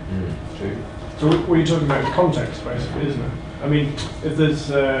thing. True. So what you're talking about is context, basically, isn't it? I mean, if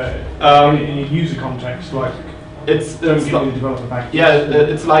there's in a user context, like it's don't give me the developer package. Yeah,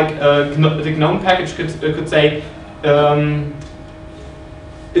 it's like the GNOME package could say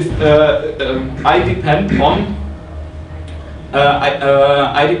if I depend on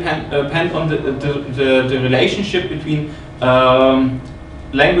I depend on the relationship between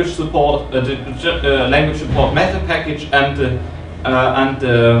language support the language support method package and the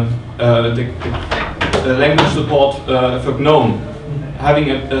language support for GNOME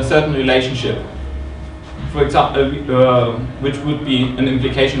having a certain relationship. For example, which would be an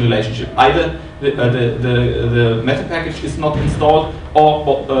implication relationship. Either the method package is not installed, or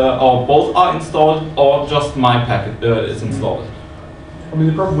both are installed, or just my package is installed. I mean,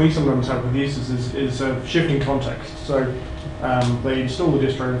 the problem we sometimes have with users is shifting context. So they install the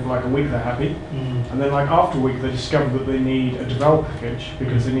distro for like a week, they're happy, and then like after a week they discover that they need a develop package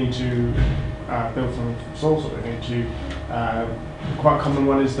because they need to build from source, or they need to. Quite a common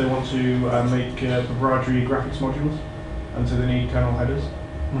one is they want to make proprietary graphics modules, and so they need kernel headers.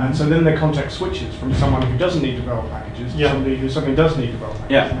 And so then their context switches from someone who doesn't need develop packages to somebody who suddenly does need develop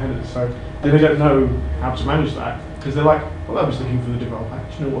packages and headers. So they don't know how to manage that because they're like, well, I was looking for the develop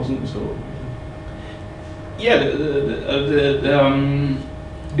package and it wasn't installed. Yeah,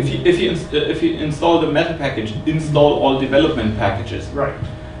 if you install the method package, install all development packages. Right.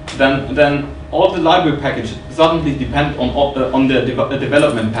 Then all the library packages suddenly depend on the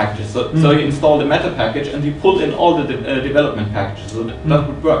development packages. So you install the meta package and you pull in all the development packages. So that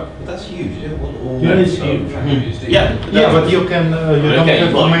would work. But that's huge. You don't want all It's huge. huge. Yeah, but you can you don't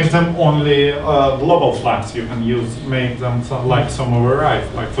have to make them only global flags. You can make them like some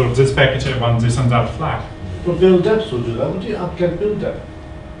override. Like for this package, I want this and that flag. For build depth would do that. Would you apt-get build depth?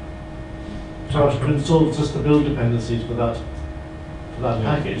 So I should install just the build dependencies for that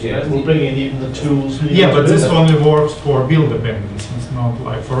package. Yeah. We'll bring in even the tools. Yeah, but this only works for build dependencies, not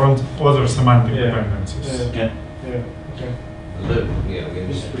like for other semantic dependencies. Yeah. Yeah. Okay. Yeah, we're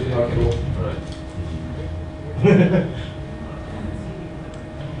It's going pretty to hardcore. Right.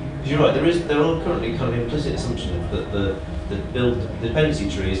 You're right. There are currently kind of implicit assumptions that the dependency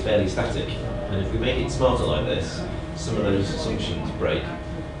tree is fairly static, and if we make it smarter like this, some of those assumptions break.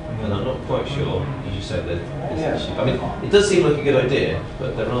 And I'm not quite sure, as you said, that this issue. I mean, it does seem like a good idea,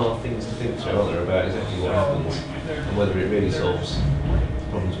 but there are things to think through, aren't there, about exactly what happens and whether it really solves the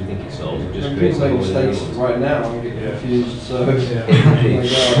problems we think it solves, or just creates People like make mistakes right now and get confused. So, oh my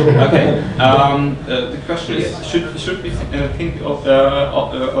Okay. The question is, should we think of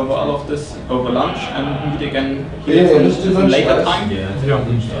over all of this over lunch and meet again here let's do lunch, later guys. time?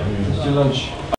 Let's do lunch.